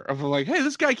either, of hey,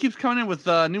 this guy keeps coming in with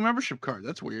a new membership card.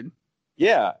 That's weird.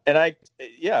 Yeah. And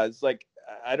it's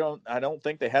I don't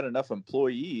think they had enough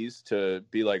employees to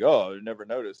be oh, I never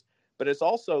noticed. But it's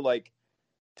also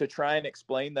to try and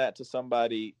explain that to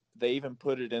somebody. They even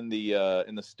put it in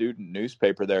the student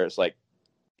newspaper there. It's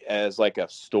as a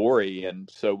story. And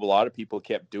so a lot of people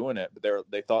kept doing it, but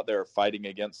they thought they were fighting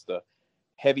against the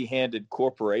heavy-handed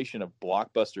corporation of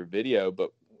Blockbuster Video.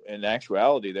 in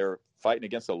actuality, they were fighting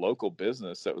against a local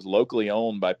business that was locally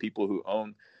owned by people who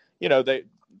own, they,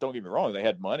 don't get me wrong, they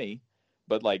had money,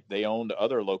 but like they owned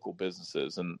other local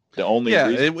businesses. And the only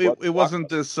reason it wasn't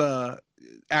this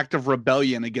act of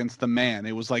rebellion against the man.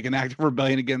 It was like an act of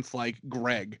rebellion against like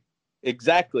Greg.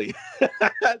 Exactly.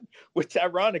 Which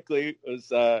ironically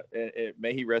was,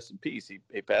 may he rest in peace.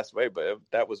 He passed away, but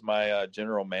that was my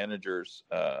general manager's,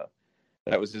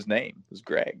 that was his name, was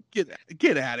Greg.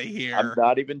 Get out of here. I'm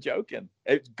not even joking.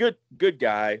 It's good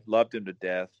guy. Loved him to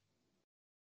death.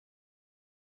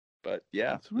 But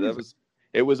yeah,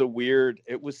 it was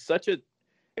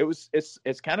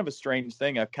kind of a strange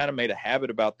thing. I've kind of made a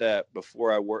habit about that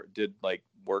before I did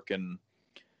work in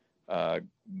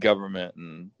government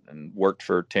and worked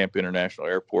for Tampa International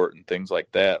Airport and things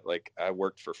like that. Like I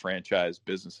worked for franchise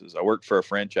businesses. I worked for a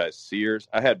franchise Sears.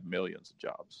 I had millions of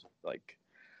jobs. Like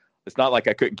it's not like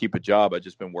I couldn't keep a job. I've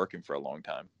just been working for a long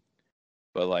time.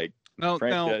 But like now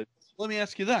let me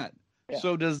ask you that. Yeah.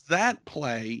 So does that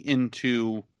play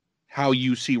into how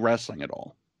you see wrestling at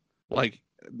all? Like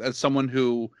as someone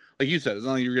who, like you said, it's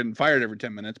not like you're getting fired every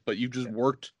 10 minutes, but you've just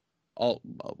worked a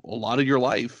lot of your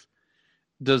life.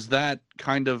 Does that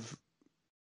kind of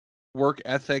work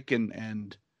ethic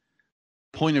and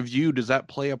point of view, does that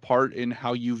play a part in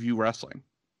how you view wrestling?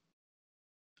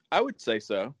 I would say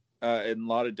so, in a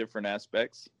lot of different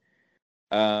aspects.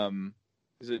 Because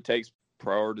it takes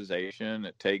prioritization.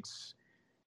 It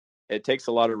takes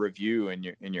a lot of review in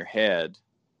your head.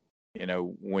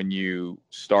 When you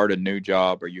start a new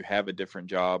job or you have a different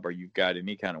job or you've got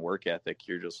any kind of work ethic,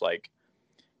 you're just like,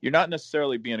 you're not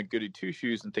necessarily being a goody two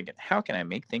shoes and thinking, how can I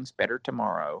make things better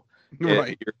tomorrow?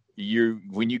 Right.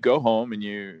 When you go home and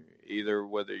you either,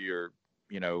 whether you're,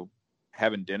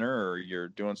 having dinner or you're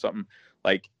doing something,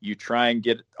 like you try and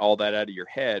get all that out of your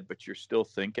head, but you're still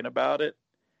thinking about it.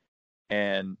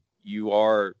 And you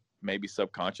are maybe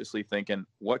subconsciously thinking,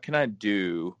 what can I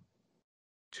do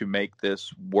to make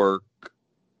this work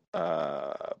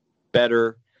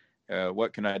better?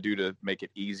 What can I do to make it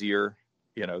easier?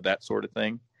 That sort of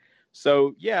thing.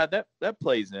 So yeah, that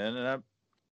plays in, and I've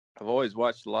always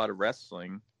watched a lot of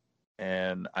wrestling,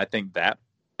 and I think that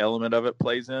element of it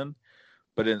plays in.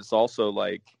 But it's also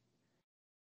like,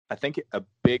 I think a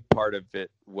big part of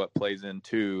it, what plays in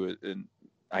too, and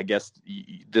I guess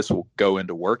this will go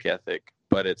into work ethic,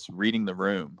 but it's reading the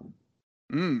room.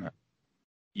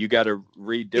 You got to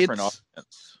read different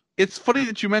audience. It's funny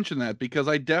that you mentioned that, because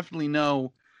I definitely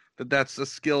know that that's a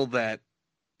skill that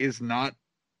does not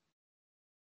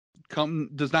come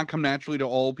naturally to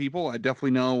all people. I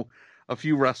definitely know a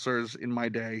few wrestlers in my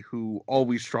day who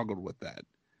always struggled with that.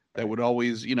 That would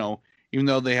always, even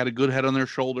though they had a good head on their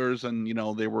shoulders and,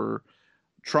 they were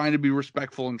trying to be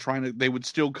respectful and they would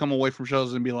still come away from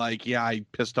shows and be like, yeah, I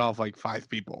pissed off like 5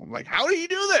 people. I'm like, how do you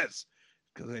do this?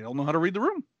 Because they don't know how to read the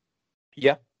room.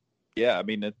 Yeah. Yeah. I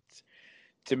mean,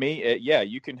 to me,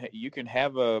 you can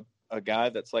have a guy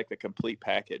that's like the complete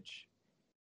package,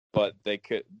 but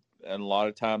and a lot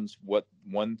of times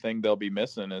one thing they'll be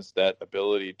missing is that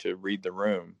ability to read the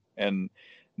room, and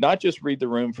not just read the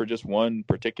room for just one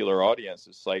particular audience.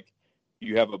 It's like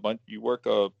you work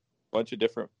a bunch of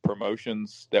different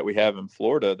promotions that we have in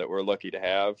Florida that we're lucky to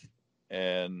have,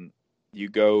 and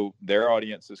their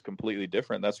audience is completely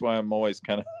different. That's why I'm always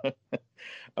kind of,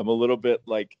 I'm a little bit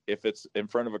like, if it's in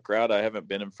front of a crowd I haven't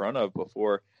been in front of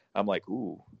before, I'm like,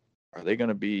 ooh, are they going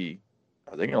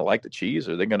to like the cheese?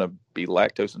 Are they going to be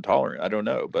lactose intolerant? I don't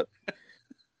know, but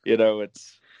I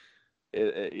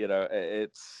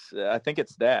think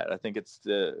it's that. I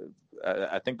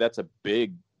think that's a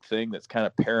big thing that's kind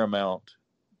of paramount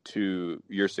to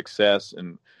your success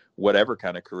in whatever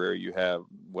kind of career you have,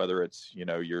 whether it's,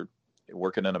 you're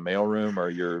working in a mailroom or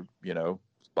you're,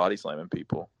 body slamming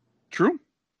people. True.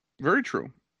 Very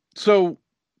true. So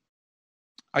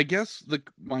I guess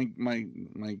my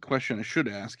question I should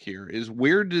ask here is,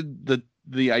 where did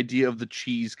the idea of the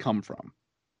cheese come from?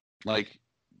 Like,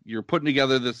 you're putting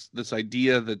together this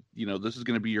idea that, this is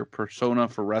going to be your persona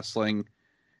for wrestling,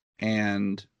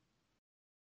 and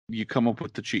you come up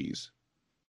with the cheese.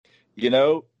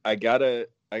 I gotta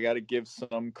give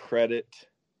some credit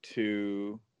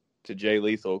to Jay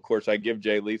Lethal. Of course, I give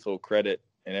Jay Lethal credit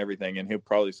and everything, and he'll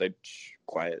probably say,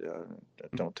 quiet,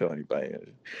 don't tell anybody.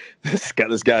 This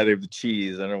guy named the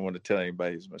cheese. I don't want to tell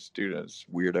anybody he's my student. It's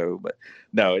weirdo, but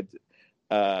no,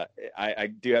 I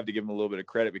do have to give him a little bit of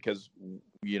credit, because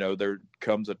there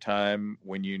comes a time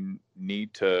when you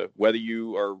need to, whether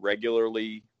you are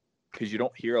regularly, because you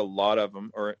don't hear a lot of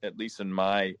them, or at least in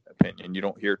my opinion, you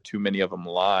don't hear too many of them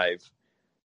live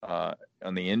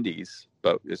on the indies,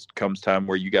 but it comes time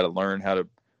where you got to learn how to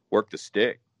work the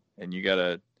stick, and you got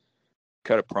to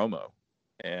cut a promo,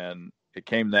 and it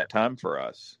came that time for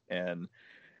us. And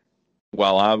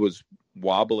while I was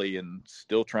wobbly and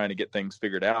still trying to get things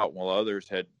figured out, while others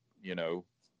had,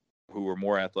 who were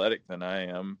more athletic than I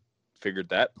am, figured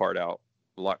that part out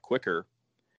a lot quicker,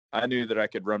 I knew that I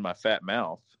could run my fat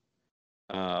mouth.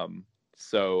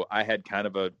 So I had kind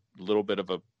of a little bit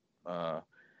of a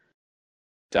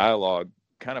dialogue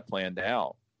kind of planned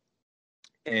out.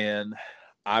 And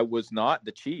I was not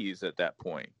the cheese at that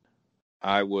point.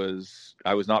 I was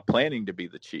not planning to be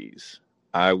the cheese.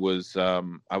 I was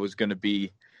going to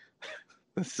be,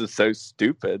 this is so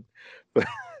stupid, but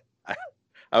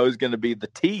I was going to be the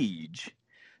Tej,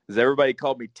 because everybody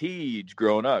called me Tej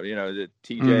growing up, the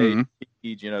TJ,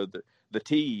 Tej, the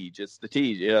Tej, it's the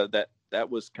Tej, that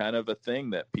was kind of a thing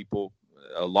that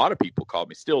a lot of people called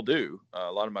me, still do.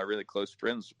 A lot of my really close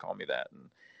friends call me that. And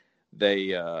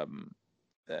they,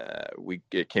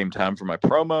 it came time for my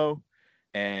promo,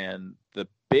 and the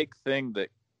big thing that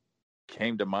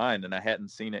came to mind, and I hadn't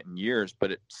seen it in years, but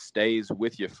it stays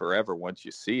with you forever once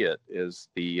you see it, is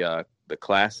the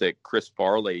classic Chris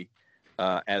Farley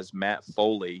as Matt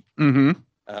Foley,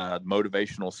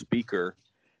 motivational speaker.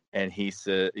 And he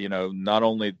said, not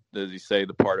only does he say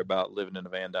the part about living in a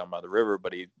van down by the river,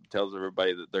 but he tells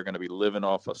everybody that they're going to be living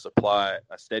off a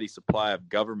steady supply of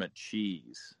government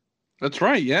cheese. That's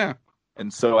right, yeah.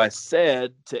 And so I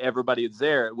said to everybody that's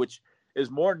there, which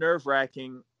is more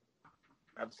nerve-wracking.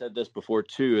 I've said this before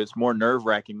too. It's more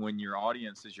nerve-wracking when your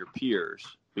audience is your peers,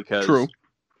 because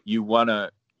you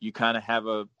kind of have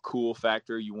a cool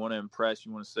factor. You want to impress.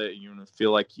 You want to say. You want to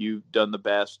feel like you've done the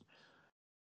best,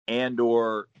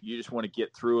 and/or you just want to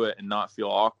get through it and not feel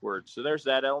awkward. So there's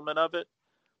that element of it.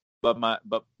 But my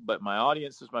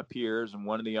audience is my peers, and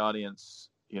one of the audience,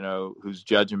 who's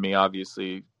judging me,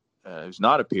 obviously, who's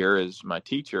not a peer, is my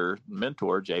teacher,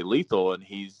 mentor, Jay Lethal,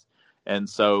 and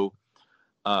so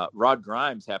Rod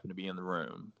Grimes happened to be in the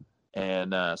room.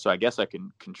 And so I guess I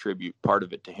can contribute part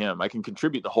of it to him. I can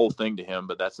contribute the whole thing to him,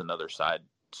 but that's another side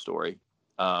story.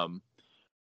 But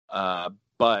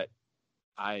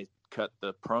I cut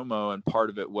the promo, and part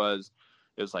of it was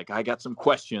like, I got some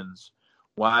questions.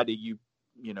 Why do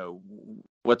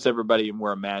what's everybody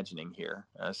we're imagining here?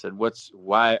 And I said,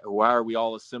 why are we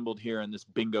all assembled here in this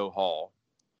bingo hall?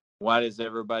 Why does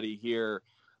everybody here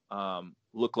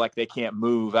look like they can't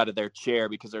move out of their chair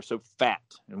because they're so fat?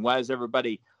 And why does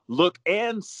everybody look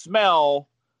and smell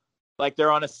like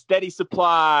they're on a steady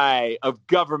supply of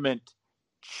government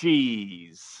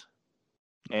cheese?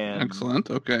 And excellent.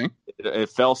 Okay. It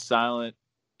fell silent,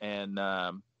 and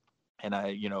I,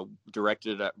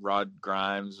 directed it at Rod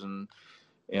Grimes, and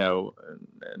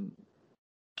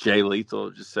Jay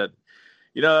Lethal just said,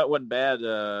 that wasn't bad.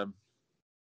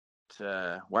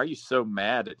 Why are you so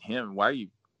mad at him? Why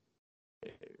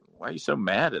are you so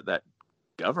mad at that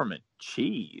government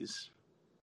cheese?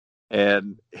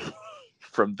 And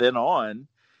from then on,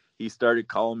 he started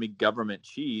calling me government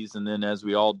cheese. And then, as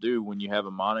we all do, when you have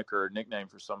a moniker or nickname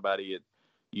for somebody,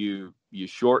 you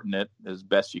shorten it as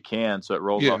best you can so it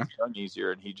rolls off the tongue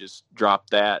easier. And he just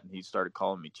dropped that, and he started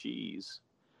calling me cheese.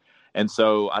 And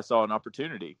so I saw an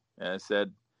opportunity, and I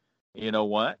said, you know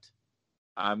what?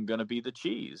 I'm going to be the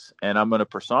cheese, and I'm going to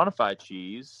personify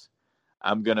cheese.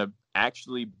 I'm going to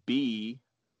actually be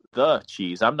the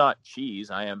cheese. I'm not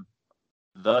cheese. I am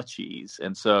the cheese.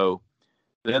 And so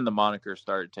then the moniker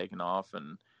started taking off,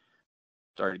 and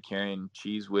started carrying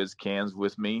Cheese Whiz cans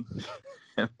with me.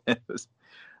 And it was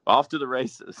off to the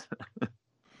races.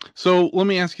 So let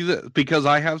me ask you this, because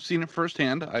I have seen it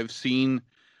firsthand. I've seen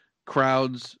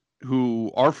crowds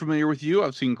who are familiar with you.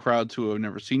 I've seen crowds who have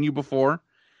never seen you before.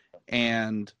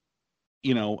 And,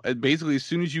 basically as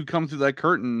soon as you come through that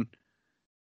curtain,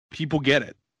 people get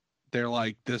it. They're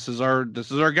like, this is our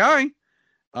guy.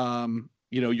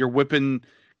 You're whipping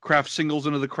craft singles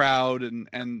into the crowd,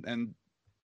 and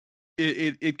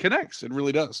it connects. It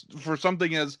really does. For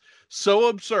something as so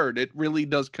absurd, it really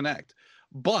does connect.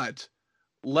 But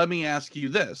let me ask you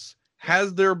this.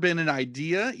 Has there been an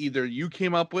idea either you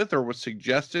came up with or was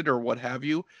suggested or what have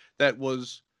you that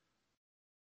was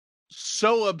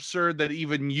so absurd that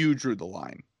even you drew the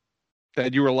line?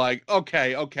 That you were like,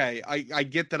 okay, I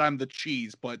get that I'm the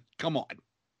cheese, but come on.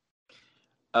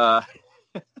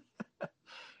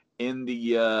 In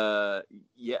the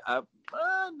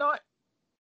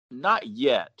not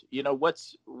yet.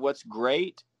 What's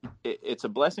great? It's a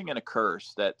blessing and a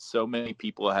curse that so many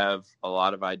people have a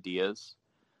lot of ideas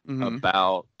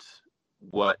about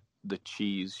what the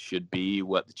cheese should be,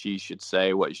 what the cheese should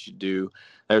say, what you should do.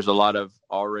 There's a lot of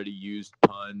already used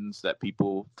puns that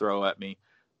people throw at me,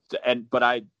 but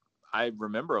I I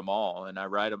remember them all, and I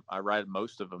write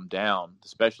most of them down,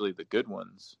 especially the good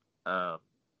ones.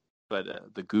 But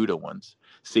the Gouda ones.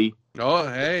 See? Oh,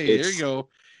 hey, there you go.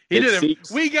 He it did it.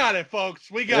 Seeps, We got it, folks.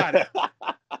 We got it.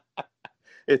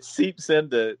 it seeps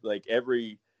into like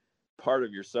every part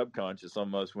of your subconscious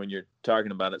almost when you're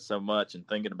talking about it so much and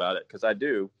thinking about it, because I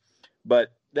do.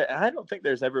 But I don't think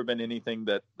there's ever been anything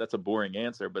that's a boring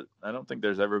answer, but I don't think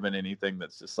there's ever been anything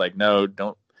that's just like, no,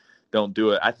 don't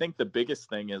do it. I think the biggest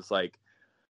thing is like,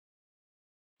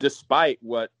 despite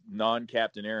what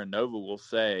non-Captain Aaron Nova will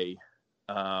say,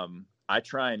 I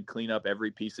try and clean up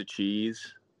every piece of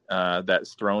cheese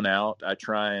that's thrown out. I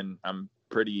try and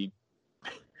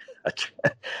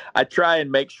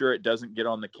make sure it doesn't get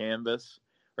on the canvas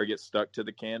or get stuck to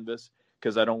the canvas,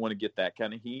 because I don't want to get that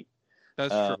kind of heat.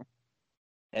 That's true.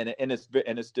 And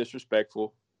it's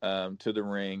disrespectful to the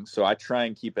ring. So I try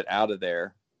and keep it out of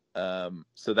there.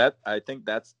 So that, I think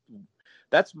that's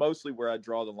mostly where I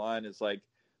draw the line, is like,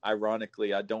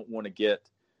 ironically, I don't want to get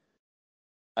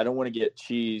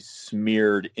cheese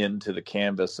smeared into the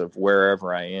canvas of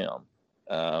wherever I am.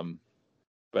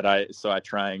 But I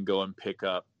try and go and pick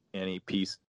up any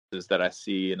pieces that I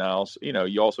see. And I also,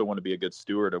 you also want to be a good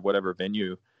steward of whatever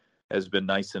venue has been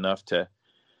nice enough to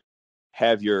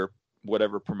have your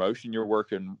whatever promotion you're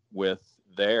working with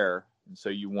there. And so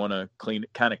you want to clean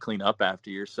up after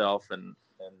yourself, and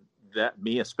that,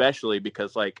 me especially,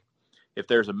 because like, if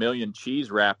there's a million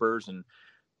cheese wrappers and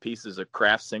pieces of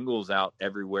craft singles out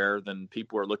everywhere, then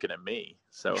people are looking at me.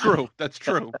 So true. That's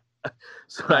true.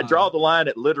 So I draw the line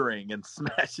at littering and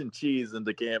smashing cheese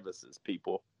into canvases,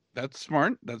 people. That's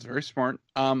smart. That's very smart.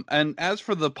 And as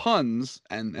for the puns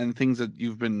and things that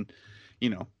you've been,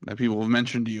 that people have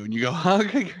mentioned to you, and you go,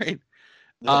 okay, great.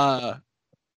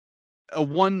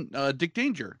 Dick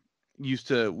Danger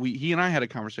he and I had a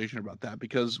conversation about that,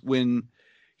 because when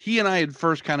he and I had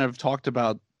first kind of talked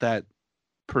about that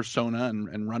persona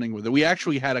and running with it, we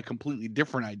actually had a completely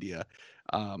different idea,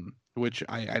 which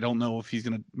I don't know if he's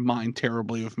going to mind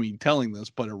terribly with me telling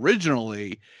this, but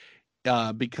originally,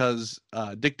 because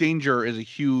Dick Danger is a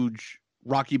huge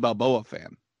Rocky Balboa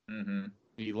fan. Mm-hmm.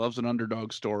 He loves an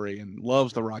underdog story and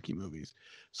loves the Rocky movies.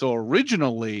 So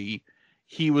originally,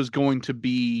 he was going to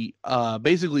be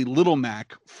basically Little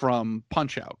Mac from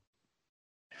Punch-Out.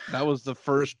 That was the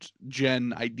first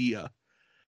gen idea.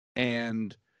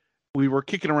 And we were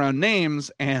kicking around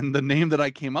names, and the name that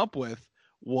I came up with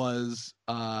was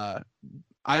I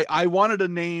wanted a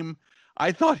name.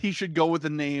 I thought he should go with a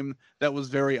name that was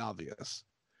very obvious.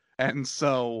 And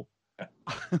so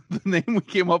the name we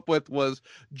came up with was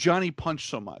Johnny Punch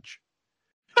So Much.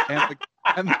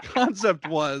 And the concept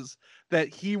was that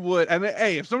he would, and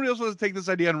hey, if somebody else wants to take this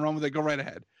idea and run with it, go right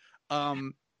ahead.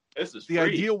 This is the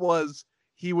free. idea was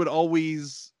he would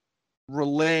always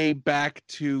relay back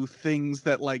to things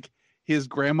that like his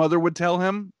grandmother would tell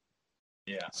him.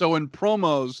 Yeah. So in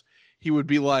promos, he would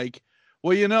be like,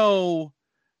 well,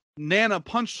 Nana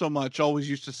Punch So Much always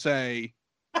used to say,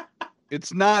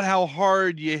 it's not how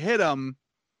hard you hit him,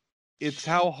 it's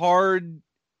how hard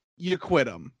you quit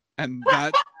him. And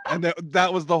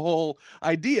that was the whole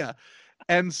idea.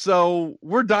 And so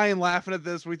we're dying laughing at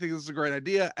this. We think this is a great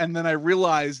idea. And then I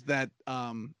realized that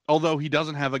although he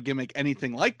doesn't have a gimmick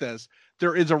anything like this,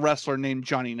 there is a wrestler named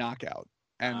Johnny Knockout.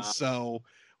 And so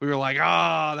we were like,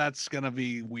 that's going to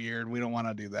be weird. We don't want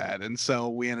to do that. And so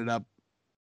we ended up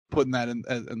putting that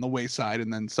in the wayside.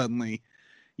 And then suddenly,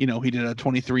 he did a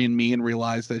 23andMe and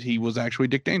realized that he was actually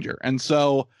Dick Danger. And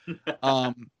so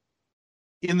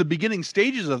in the beginning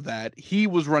stages of that, he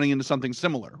was running into something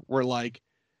similar where like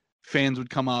fans would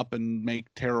come up and make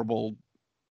terrible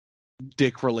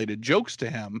Dick related jokes to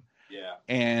him. Yeah.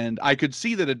 And I could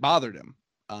see that it bothered him.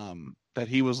 That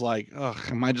he was like, ugh,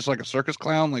 am I just like a circus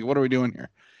clown? Like, what are we doing here?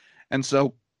 And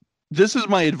so this is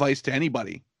my advice to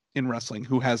anybody in wrestling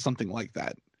who has something like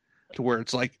that, to where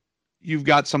it's like, you've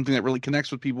got something that really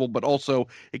connects with people, but also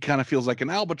it kind of feels like an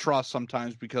albatross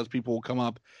sometimes, because people will come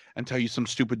up and tell you some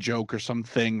stupid joke or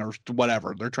something or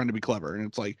whatever. They're trying to be clever. And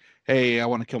it's like, hey, I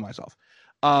want to kill myself.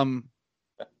 To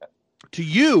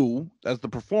you as the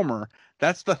performer,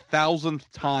 that's the 1,000th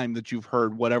time that you've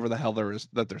heard whatever the hell there is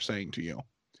that they're saying to you.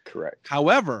 Correct.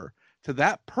 However, to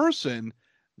that person,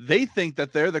 they think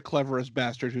that they're the cleverest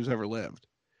bastard who's ever lived.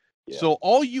 Yeah. So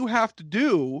all you have to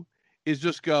do is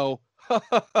just go, ooh,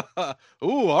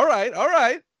 all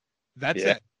right. That's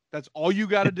it. That's all you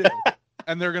got to do.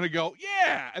 And they're going to go,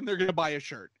 yeah. And they're going to buy a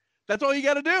shirt. That's all you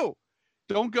got to do.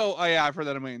 Don't go, oh yeah, I've heard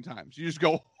that a million times. You just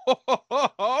go,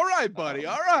 all right, buddy.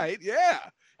 All right. Yeah.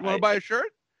 You want to buy a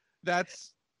shirt?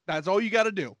 That's all you got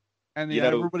to do. And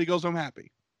everybody goes home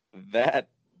happy. That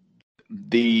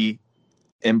the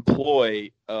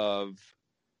employ of,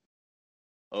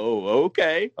 oh,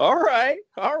 okay, all right,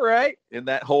 and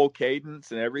that whole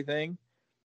cadence and everything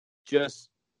just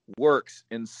works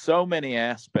in so many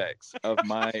aspects of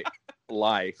my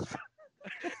life,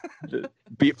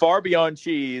 far beyond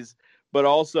cheese, but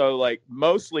also like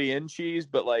mostly in cheese,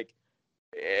 but like,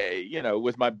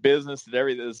 with my business and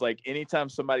everything, it's like anytime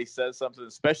somebody says something,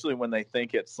 especially when they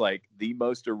think it's like the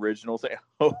most original thing,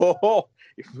 oh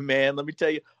man, let me tell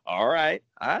you, all right,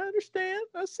 I understand,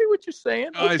 I see what you're saying.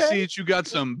 Okay. I see that you got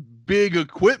some big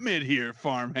equipment here,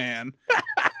 farmhand.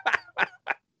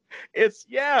 It's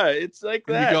like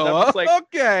And that. you go, I'm like,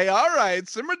 okay, all right,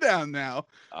 simmer down now.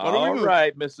 All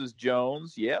right, Mrs.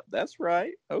 Jones. Yep, that's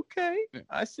right. Okay, yeah.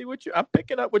 I see I'm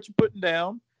picking up what you're putting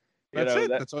down. That's it.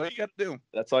 That's all you got to do.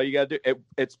 That's all you got to do.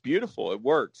 It's beautiful. It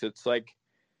works. It's like,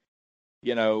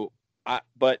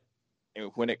 but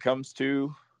when it comes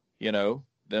to,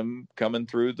 them coming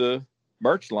through the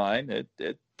merch line,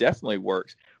 it definitely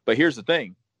works. But here's the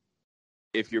thing.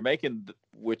 If you're making,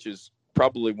 which is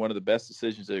probably one of the best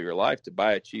decisions of your life, to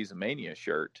buy a Cheesemania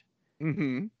shirt,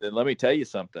 then let me tell you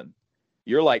something.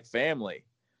 You're like family.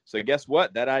 So guess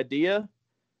what? That idea,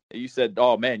 you said,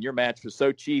 oh man, your match was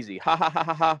so cheesy. Ha ha ha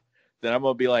ha ha. Then I'm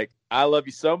going to be like, I love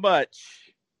you so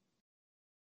much.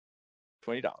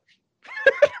 $20.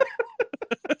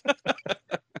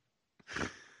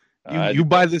 You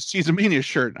buy this Cheesemania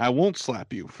shirt, I won't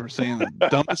slap you for saying the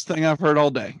dumbest thing I've heard all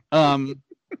day.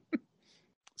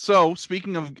 So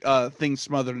speaking of things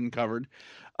smothered and covered,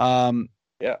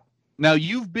 yeah. Now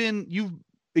you've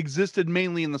existed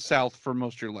mainly in the South for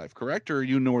most of your life, correct? Or are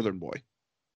you a Northern boy?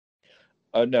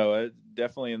 No,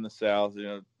 definitely in the South.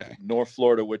 Okay. North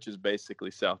Florida, which is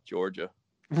basically South Georgia.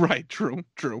 Right. True.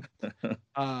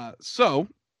 So,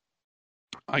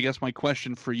 I guess my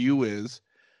question for you is,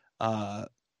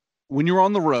 when you're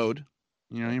on the road,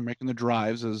 you're making the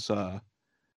drives, as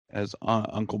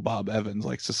Uncle Bob Evans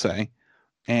likes to say,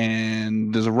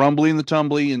 and there's a rumbly in the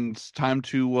tumbly, and it's time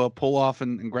to pull off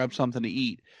and grab something to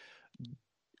eat.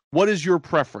 What is your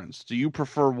preference? Do you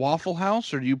prefer Waffle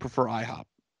House or do you prefer IHOP?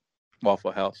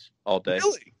 Waffle House all day.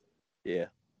 Really? Yeah.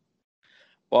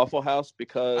 Waffle House,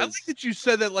 because I like that you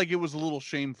said that like it was a little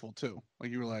shameful too.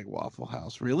 Like you were like, Waffle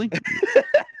House, really?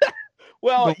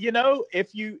 Well,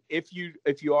 if you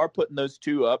are putting those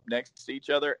two up next to each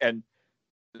other, and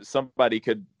somebody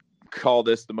could call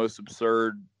this the most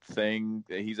absurd thing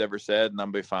that he's ever said, and I'll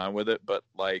be fine with it, but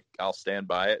like I'll stand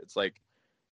by it. It's like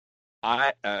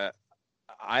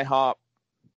IHOP.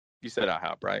 You said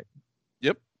IHOP, right?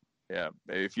 Yep. Yeah.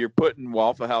 If you're putting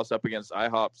Waffle House up against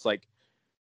IHOP, it's like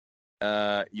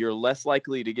you're less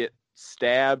likely to get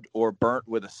stabbed or burnt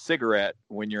with a cigarette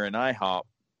when you're in IHOP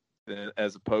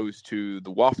as opposed to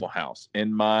the Waffle House,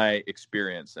 in my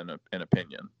experience and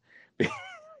opinion.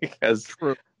 Because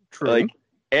True. Like,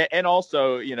 and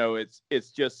also,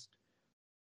 it's just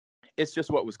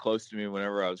what was close to me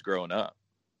whenever I was growing up.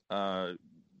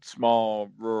 Small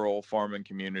rural farming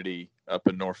community up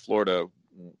in North Florida.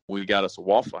 We got us a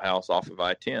Waffle House off of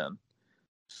I-10.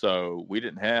 So we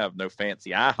didn't have no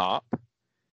fancy IHOP.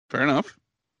 Fair enough.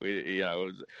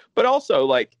 But also,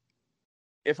 like,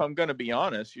 if I'm going to be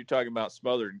honest, you're talking about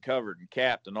smothered and covered and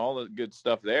capped and all the good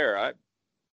stuff there.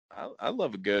 I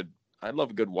love a good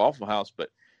Waffle House, but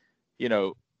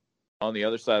on the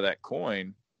other side of that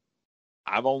coin,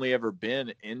 I've only ever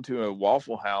been into a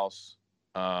Waffle House,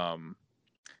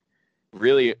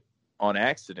 really on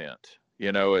accident.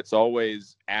 It's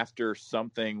always after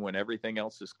something when everything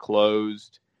else is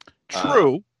closed.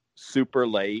 True. Super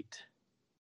late.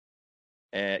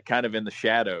 And kind of in the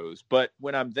shadows. But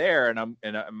when I'm there and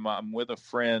I'm with a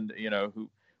friend,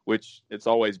 which it's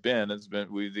always been,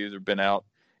 we've either been out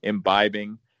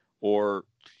imbibing or.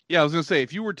 Yeah, I was gonna say,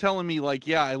 if you were telling me like,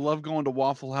 yeah, I love going to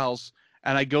Waffle House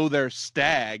and I go there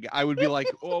stag, I would be like,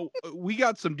 oh, we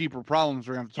got some deeper problems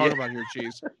we're gonna have to talk about here,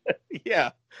 Cheese. Yeah,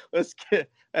 that's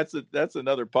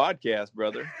another podcast,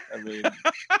 brother. I mean,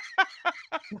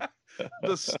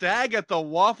 the Stag at the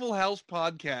Waffle House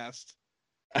podcast.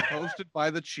 Hosted by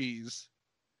the Cheese.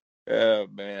 Oh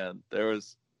man, I've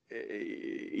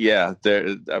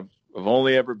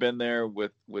only ever been there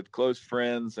with close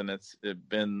friends, and it's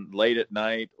been late at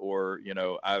night, or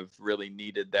I've really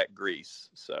needed that grease.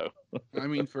 So I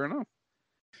mean, fair enough.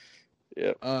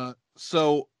 Yeah.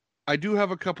 So I do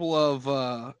have a couple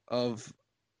of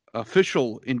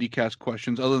official IndyCast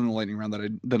questions, other than the lightning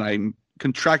round, that I'm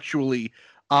contractually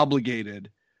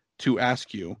obligated to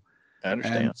ask you. I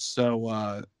understand. And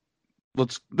so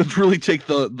let's really take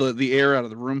the air out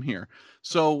of the room here.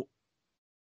 So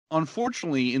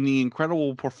unfortunately, in the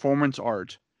incredible performance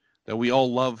art that we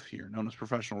all love here, known as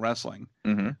professional wrestling,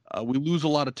 we lose a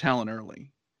lot of talent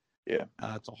early. Yeah,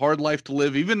 it's a hard life to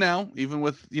live, even now, even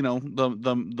with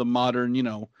the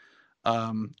modern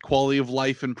quality of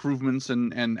life improvements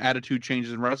and attitude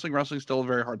changes in wrestling. Wrestling's still a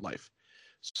very hard life.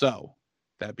 So,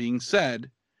 that being said,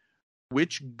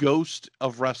 which ghost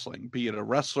of wrestling, be it a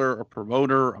wrestler, a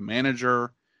promoter, a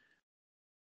manager,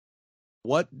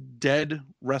 what dead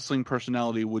wrestling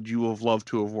personality would you have loved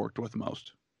to have worked with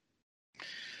most?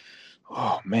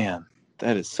 Oh man,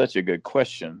 that is such a good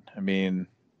question. I mean,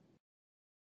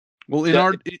 well, it's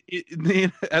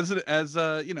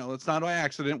not by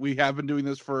accident. We have been doing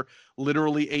this for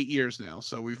literally 8 years now,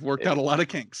 so we've worked out a lot of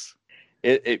kinks.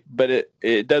 But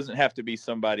it doesn't have to be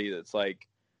somebody that's like,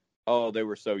 oh, they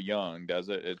were so young, does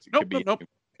it? It could be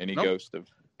any ghost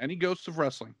of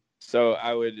wrestling. So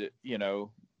I would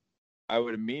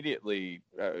immediately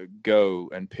go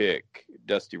and pick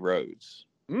Dusty Rhodes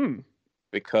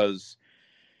because,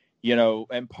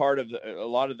 and part of a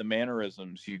lot of the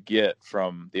mannerisms you get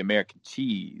from the American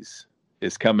cheese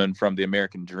is coming from the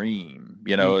American dream,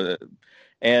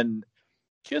 and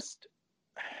just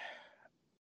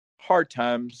hard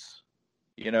times,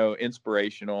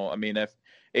 inspirational. I mean, if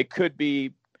it could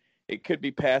be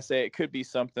passe, it could be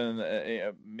something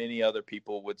many other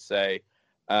people would say.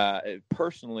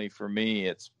 Personally, for me,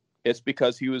 it's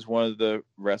because he was one of the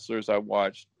wrestlers I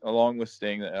watched along with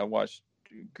Sting that I watched,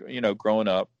 growing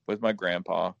up with my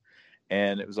grandpa,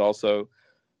 and it was also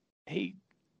he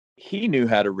knew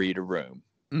how to read a room.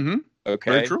 Mm-hmm.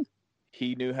 Okay, very true.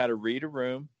 He knew how to read a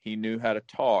room. He knew how to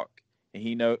talk. And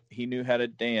he knew how to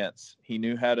dance. He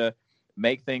knew how to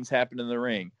make things happen in the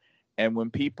ring. And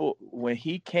when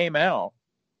he came out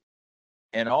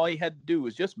and all he had to do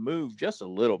was just move just a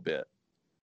little bit,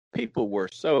 people were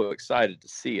so excited to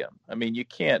see him. I mean, you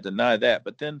can't deny that.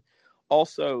 But then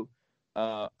also,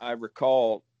 I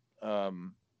recall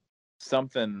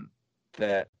something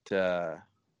that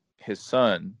his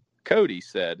son, Cody,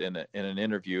 said in an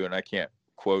interview, and I can't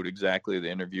quote exactly the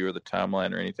interview or the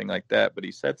timeline or anything like that, but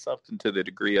he said something to the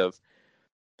degree of,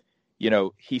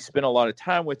 he spent a lot of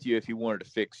time with you if he wanted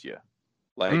to fix you.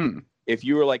 Like if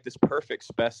you were like this perfect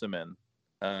specimen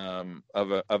of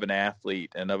an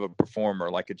athlete and of a performer,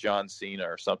 like a John Cena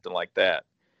or something like that.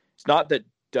 It's not that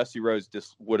Dusty Rhodes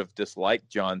would have disliked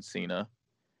John Cena,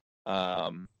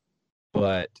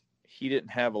 but he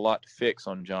didn't have a lot to fix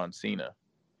on John Cena.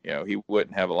 He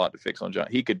wouldn't have a lot to fix on John.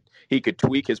 He could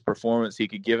tweak his performance. He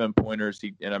could give him pointers.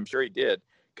 And I'm sure he did,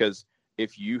 because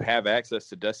if you have access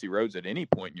to Dusty Rhodes at any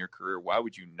point in your career, why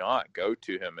would you not go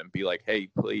to him and be like, hey,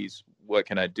 please, what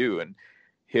can I do? And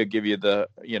he'll give you the,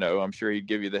 I'm sure he'd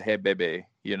give you the hey, baby,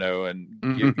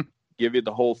 and give you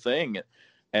the whole thing.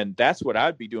 And that's what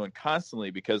I'd be doing constantly,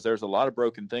 because there's a lot of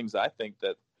broken things I think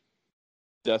that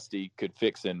Dusty could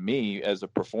fix in me as a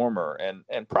performer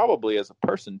and probably as a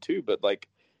person too. But like,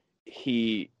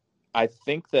 I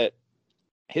think that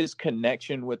his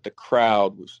connection with the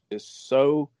crowd is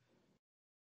so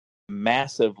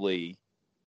massively,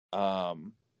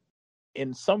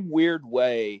 in some weird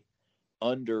way,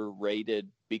 underrated,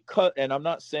 because, and I'm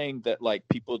not saying that like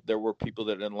there were people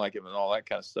that didn't like him and all that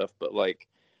kind of stuff, but like,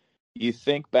 you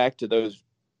think back to those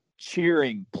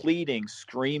cheering, pleading,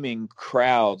 screaming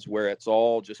crowds where it's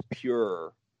all just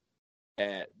pure,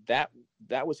 that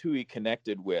was who he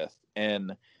connected with.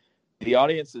 And the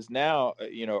audiences now,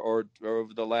 or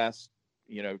over the last,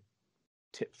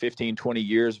 15, 20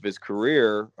 years of his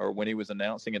career, or when he was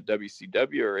announcing at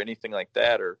WCW or anything like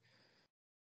that, or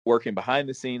working behind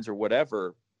the scenes or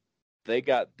whatever, they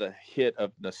got the hit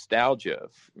of nostalgia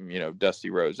of, Dusty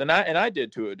Rhodes. And I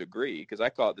did to a degree, because I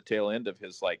caught the tail end of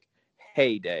his like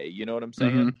heyday, you know what I'm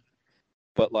saying? Mm-hmm.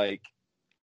 But like,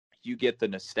 you get the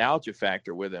nostalgia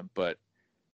factor with him. But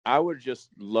I would just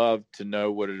love to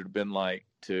know what it would have been like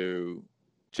to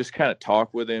just kind of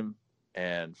talk with him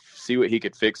and see what he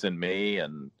could fix in me,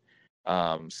 and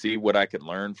see what I could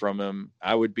learn from him.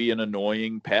 I would be an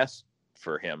annoying pest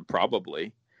for him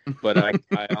probably, but I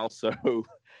also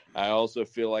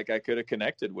feel like I could have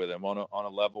connected with him on a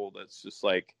level that's just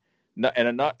like, and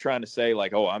I'm not trying to say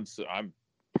like, oh, I'm so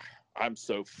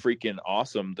freaking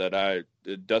awesome that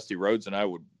Dusty Rhodes and I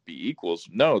would be equals.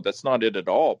 No, that's not it at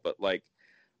all. But like,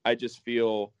 I just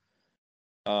feel,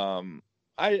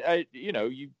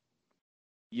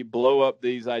 you blow up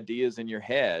these ideas in your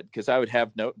head, because I would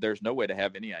have there's no way to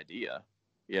have any idea,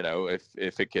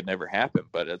 if it could never happen.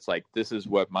 But it's like, this is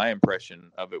what my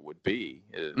impression of it would be,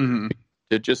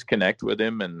 to just connect with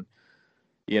him and,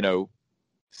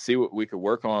 see what we could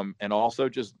work on. And also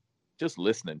just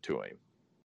listening to him,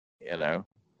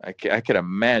 I could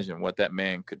imagine what that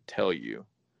man could tell you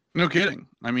No kidding.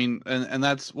 I mean, and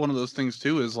that's one of those things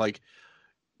too, is like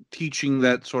teaching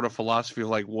that sort of philosophy of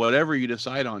like whatever you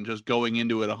decide on, just going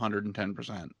into it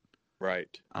 110%. Right.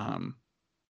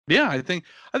 Yeah, I think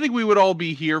we would all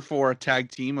be here for a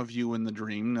tag team of you and the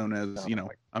Dream, known as,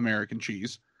 American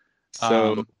Cheese.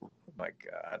 So, my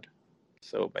God,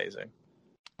 so amazing.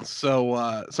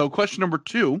 So question number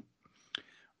 2.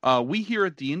 We here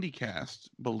at the IndyCast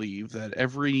believe that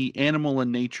every animal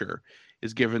in nature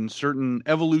is given certain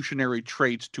evolutionary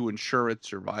traits to ensure its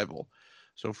survival.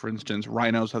 So, for instance,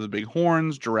 rhinos have the big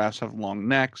horns, giraffes have long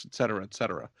necks, etc.,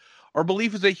 etc. Our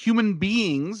belief is that human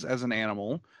beings, as an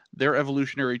animal, their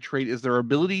evolutionary trait is their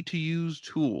ability to use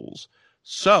tools.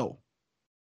 So,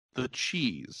 the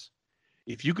cheese.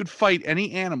 If you could fight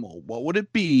any animal, what would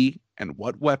it be, and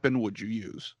what weapon would you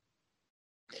use?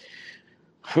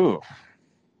 Whew.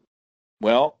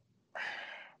 Well,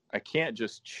 I can't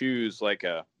just choose like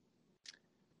a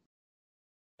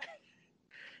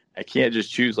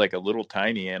little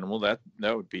tiny animal. That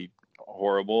would be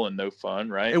horrible and no fun,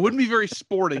 right? It wouldn't be very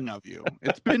sporting of you.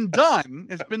 It's been done,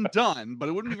 but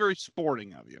it wouldn't be very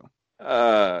sporting of you.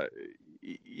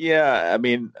 Yeah, I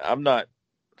mean, I'm not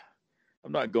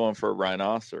going for a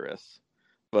rhinoceros,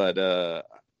 but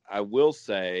I will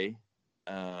say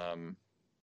that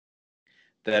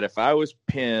if I was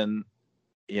pinned,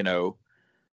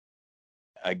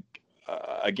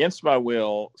 against my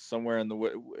will somewhere in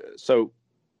the so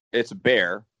it's a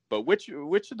bear, but which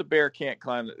of the bear can't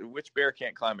climb? Which bear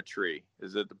can't climb a tree?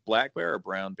 Is it the black bear or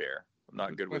brown bear? I'm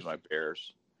not good with my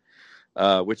bears.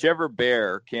 Whichever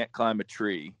bear can't climb a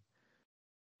tree,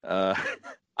 I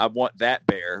want that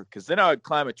bear, because then I would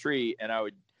climb a tree and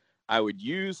I would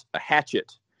use a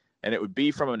hatchet, and it would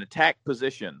be from an attack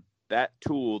position. That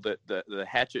tool, that the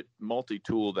hatchet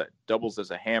multi-tool that doubles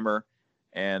as a hammer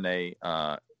and a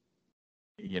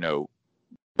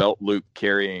belt loop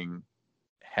carrying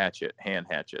hand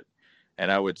hatchet, and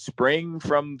I would spring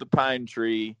from the pine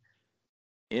tree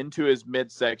into his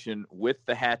midsection with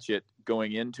the hatchet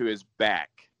going into his back,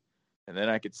 and then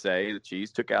I could say the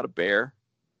cheese took out a bear,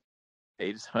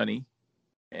 ate his honey,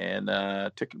 and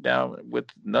took him down with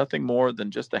nothing more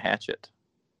than just a hatchet.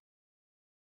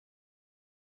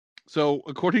 So,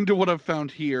 according to what I've found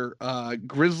here,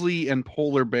 grizzly and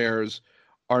polar bears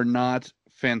are not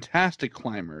fantastic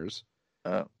climbers.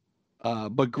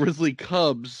 But grizzly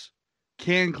cubs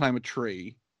can climb a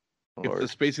tree if the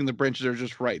spacing of the branches are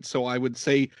just right. So I would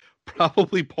say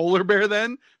probably polar bear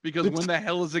then, because when the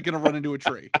hell is it going to run into a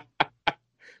tree?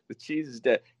 The cheese is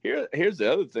dead. Here's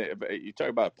the other thing. You talk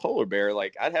about a polar bear.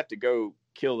 Like, I'd have to go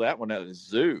kill that one at a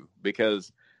zoo,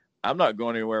 because I'm not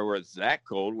going anywhere where it's that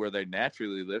cold, where they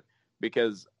naturally live.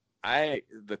 Because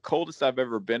the coldest I've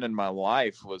ever been in my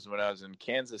life was when I was in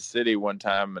Kansas City one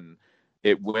time, and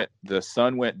the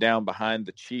sun went down behind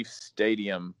the Chiefs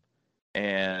stadium,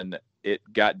 and it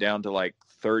got down to like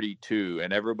 32,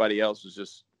 and everybody else was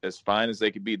just as fine as they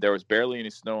could be. There was barely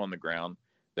any snow on the ground.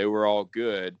 They were all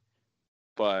good.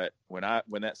 But when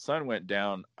that sun went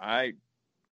down, I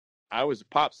was a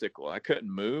popsicle. I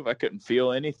couldn't move. I couldn't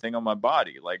feel anything on my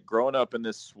body. Like, growing up in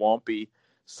this swampy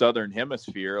southern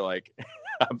hemisphere, like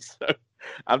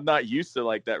I'm not used to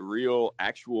like that real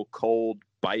actual cold,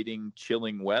 biting,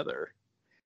 chilling weather.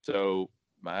 So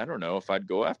I don't know if I'd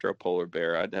go after a polar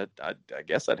bear. I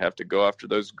guess I'd have to go after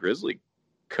those grizzly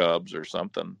cubs or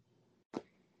something.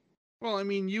 Well, I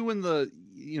mean, you and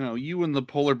the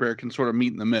polar bear can sort of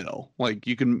meet in the middle. Like,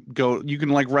 you can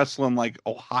like wrestle in like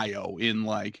Ohio in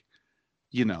like,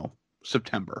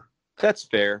 September. That's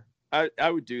fair. I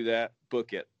would do that.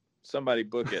 Book it. Somebody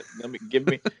book it. Let me give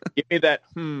me that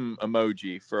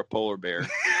emoji for a polar bear.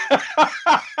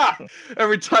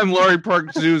 Every time Laurie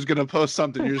Park Zoo is gonna post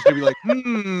something, you're just gonna be like,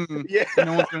 Yeah.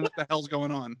 No one's gonna know what the hell's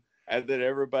going on. And then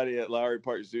everybody at Lowry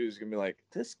Park Zoo is gonna be like,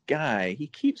 this guy, he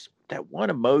keeps that one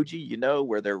emoji,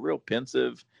 where they're real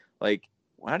pensive. Like,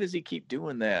 why does he keep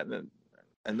doing that?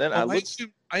 And then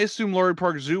I assume Laurie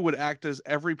Park Zoo would act as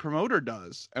every promoter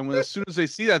does. And as soon as they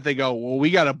see that, they go, well,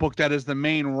 we got to book that as the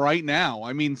main right now.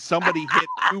 I mean, somebody hit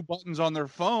 2 buttons on their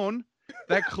phone.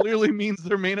 That clearly means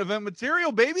their main event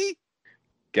material, baby.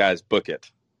 Guys, book it.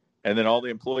 And then all the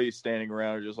employees standing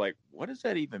around are just like, what does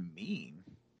that even mean?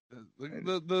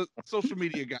 The social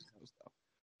media guy knows stuff.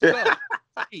 So,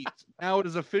 now it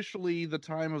is officially the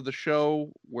time of the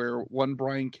show where one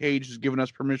Brian Cage has given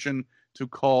us permission to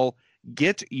call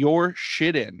Get Your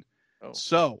Shit In. Oh.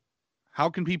 So, how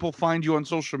can people find you on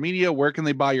social media? Where can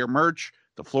they buy your merch?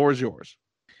 The floor is yours.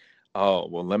 Oh,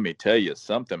 well, let me tell you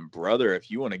something, brother.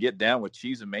 If you want to get down with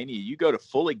Cheesemania, you go to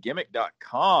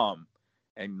fullygimmick.com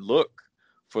and look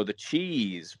for the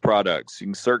cheese products. You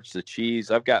can search the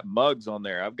cheese. I've got mugs on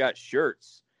there. I've got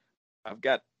shirts. I've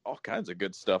got all kinds of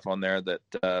good stuff on there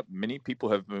that many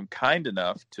people have been kind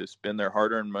enough to spend their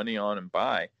hard-earned money on and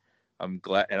buy. I'm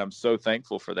glad, and I'm so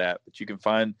thankful for that. But you can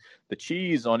find the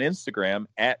cheese on Instagram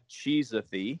at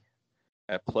Cheesathy,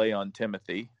 at Play on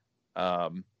Timothy.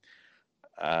 That's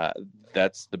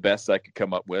the best I could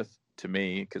come up with to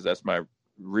me, because that's my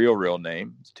real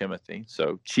name. It's Timothy.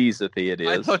 So Cheesathy it is.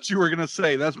 I thought you were going to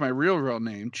say that's my real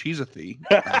name, Cheesathy.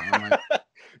 My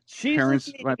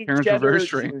parents were very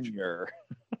strange.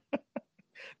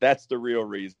 That's the real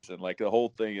reason. Like the whole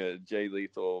thing of Jay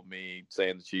Lethal, me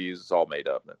saying the cheese, is all made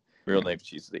up. Real name's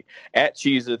Cheesathy. At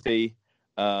Cheesathy,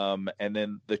 and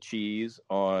then the cheese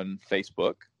on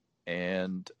Facebook.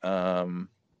 And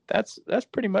that's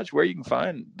pretty much where you can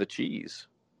find the cheese.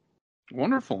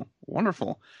 Wonderful.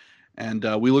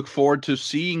 And we look forward to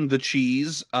seeing the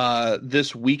cheese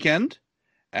this weekend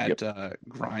at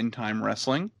Grind Time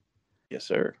Wrestling. Yes,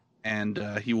 sir. And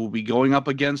he will be going up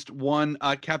against one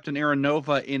Captain Aaron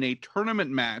Nova in a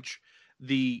tournament match.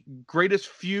 The greatest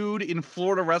feud in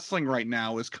Florida wrestling right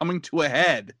now is coming to a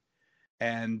head.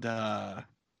 And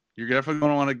you're definitely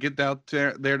going to want to get out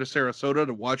there to Sarasota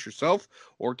to watch yourself,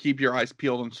 or keep your eyes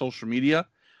peeled on social media.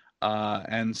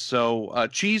 And so,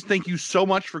 Cheese, thank you so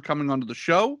much for coming onto the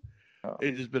show. Oh.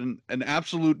 It has been an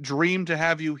absolute dream to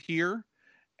have you here.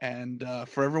 And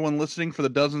for everyone listening, for the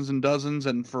dozens and dozens,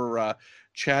 and for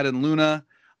Chad and Luna,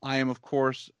 I am, of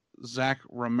course, Zach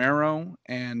Romero.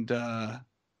 And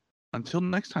until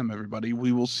next time, everybody,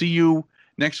 we will see you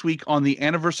next week on the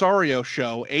Anniversario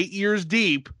show, 8 years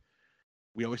deep.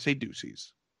 We always say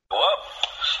deuces. Well,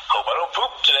 hope I don't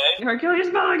poop today.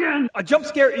 Hercules Mulligan! A jump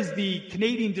scare is the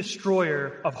Canadian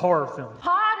destroyer of horror film.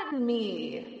 Pardon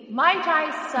me. Might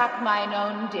I suck mine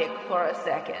own dick for a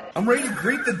second? I'm ready to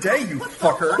greet the day, you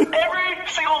fucker. Every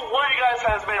single one of you guys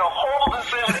has made a horrible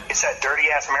decision. It's that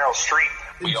dirty-ass Meryl Streep.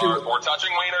 We're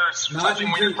touching wieners. Touching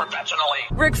wieners professionally.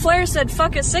 Ric Flair said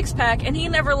fuck a six-pack, and he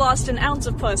never lost an ounce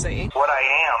of pussy. What I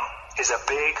am is a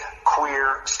big,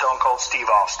 queer, Stone Cold Steve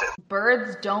Austin.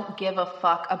 Birds don't give a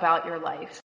fuck about your life.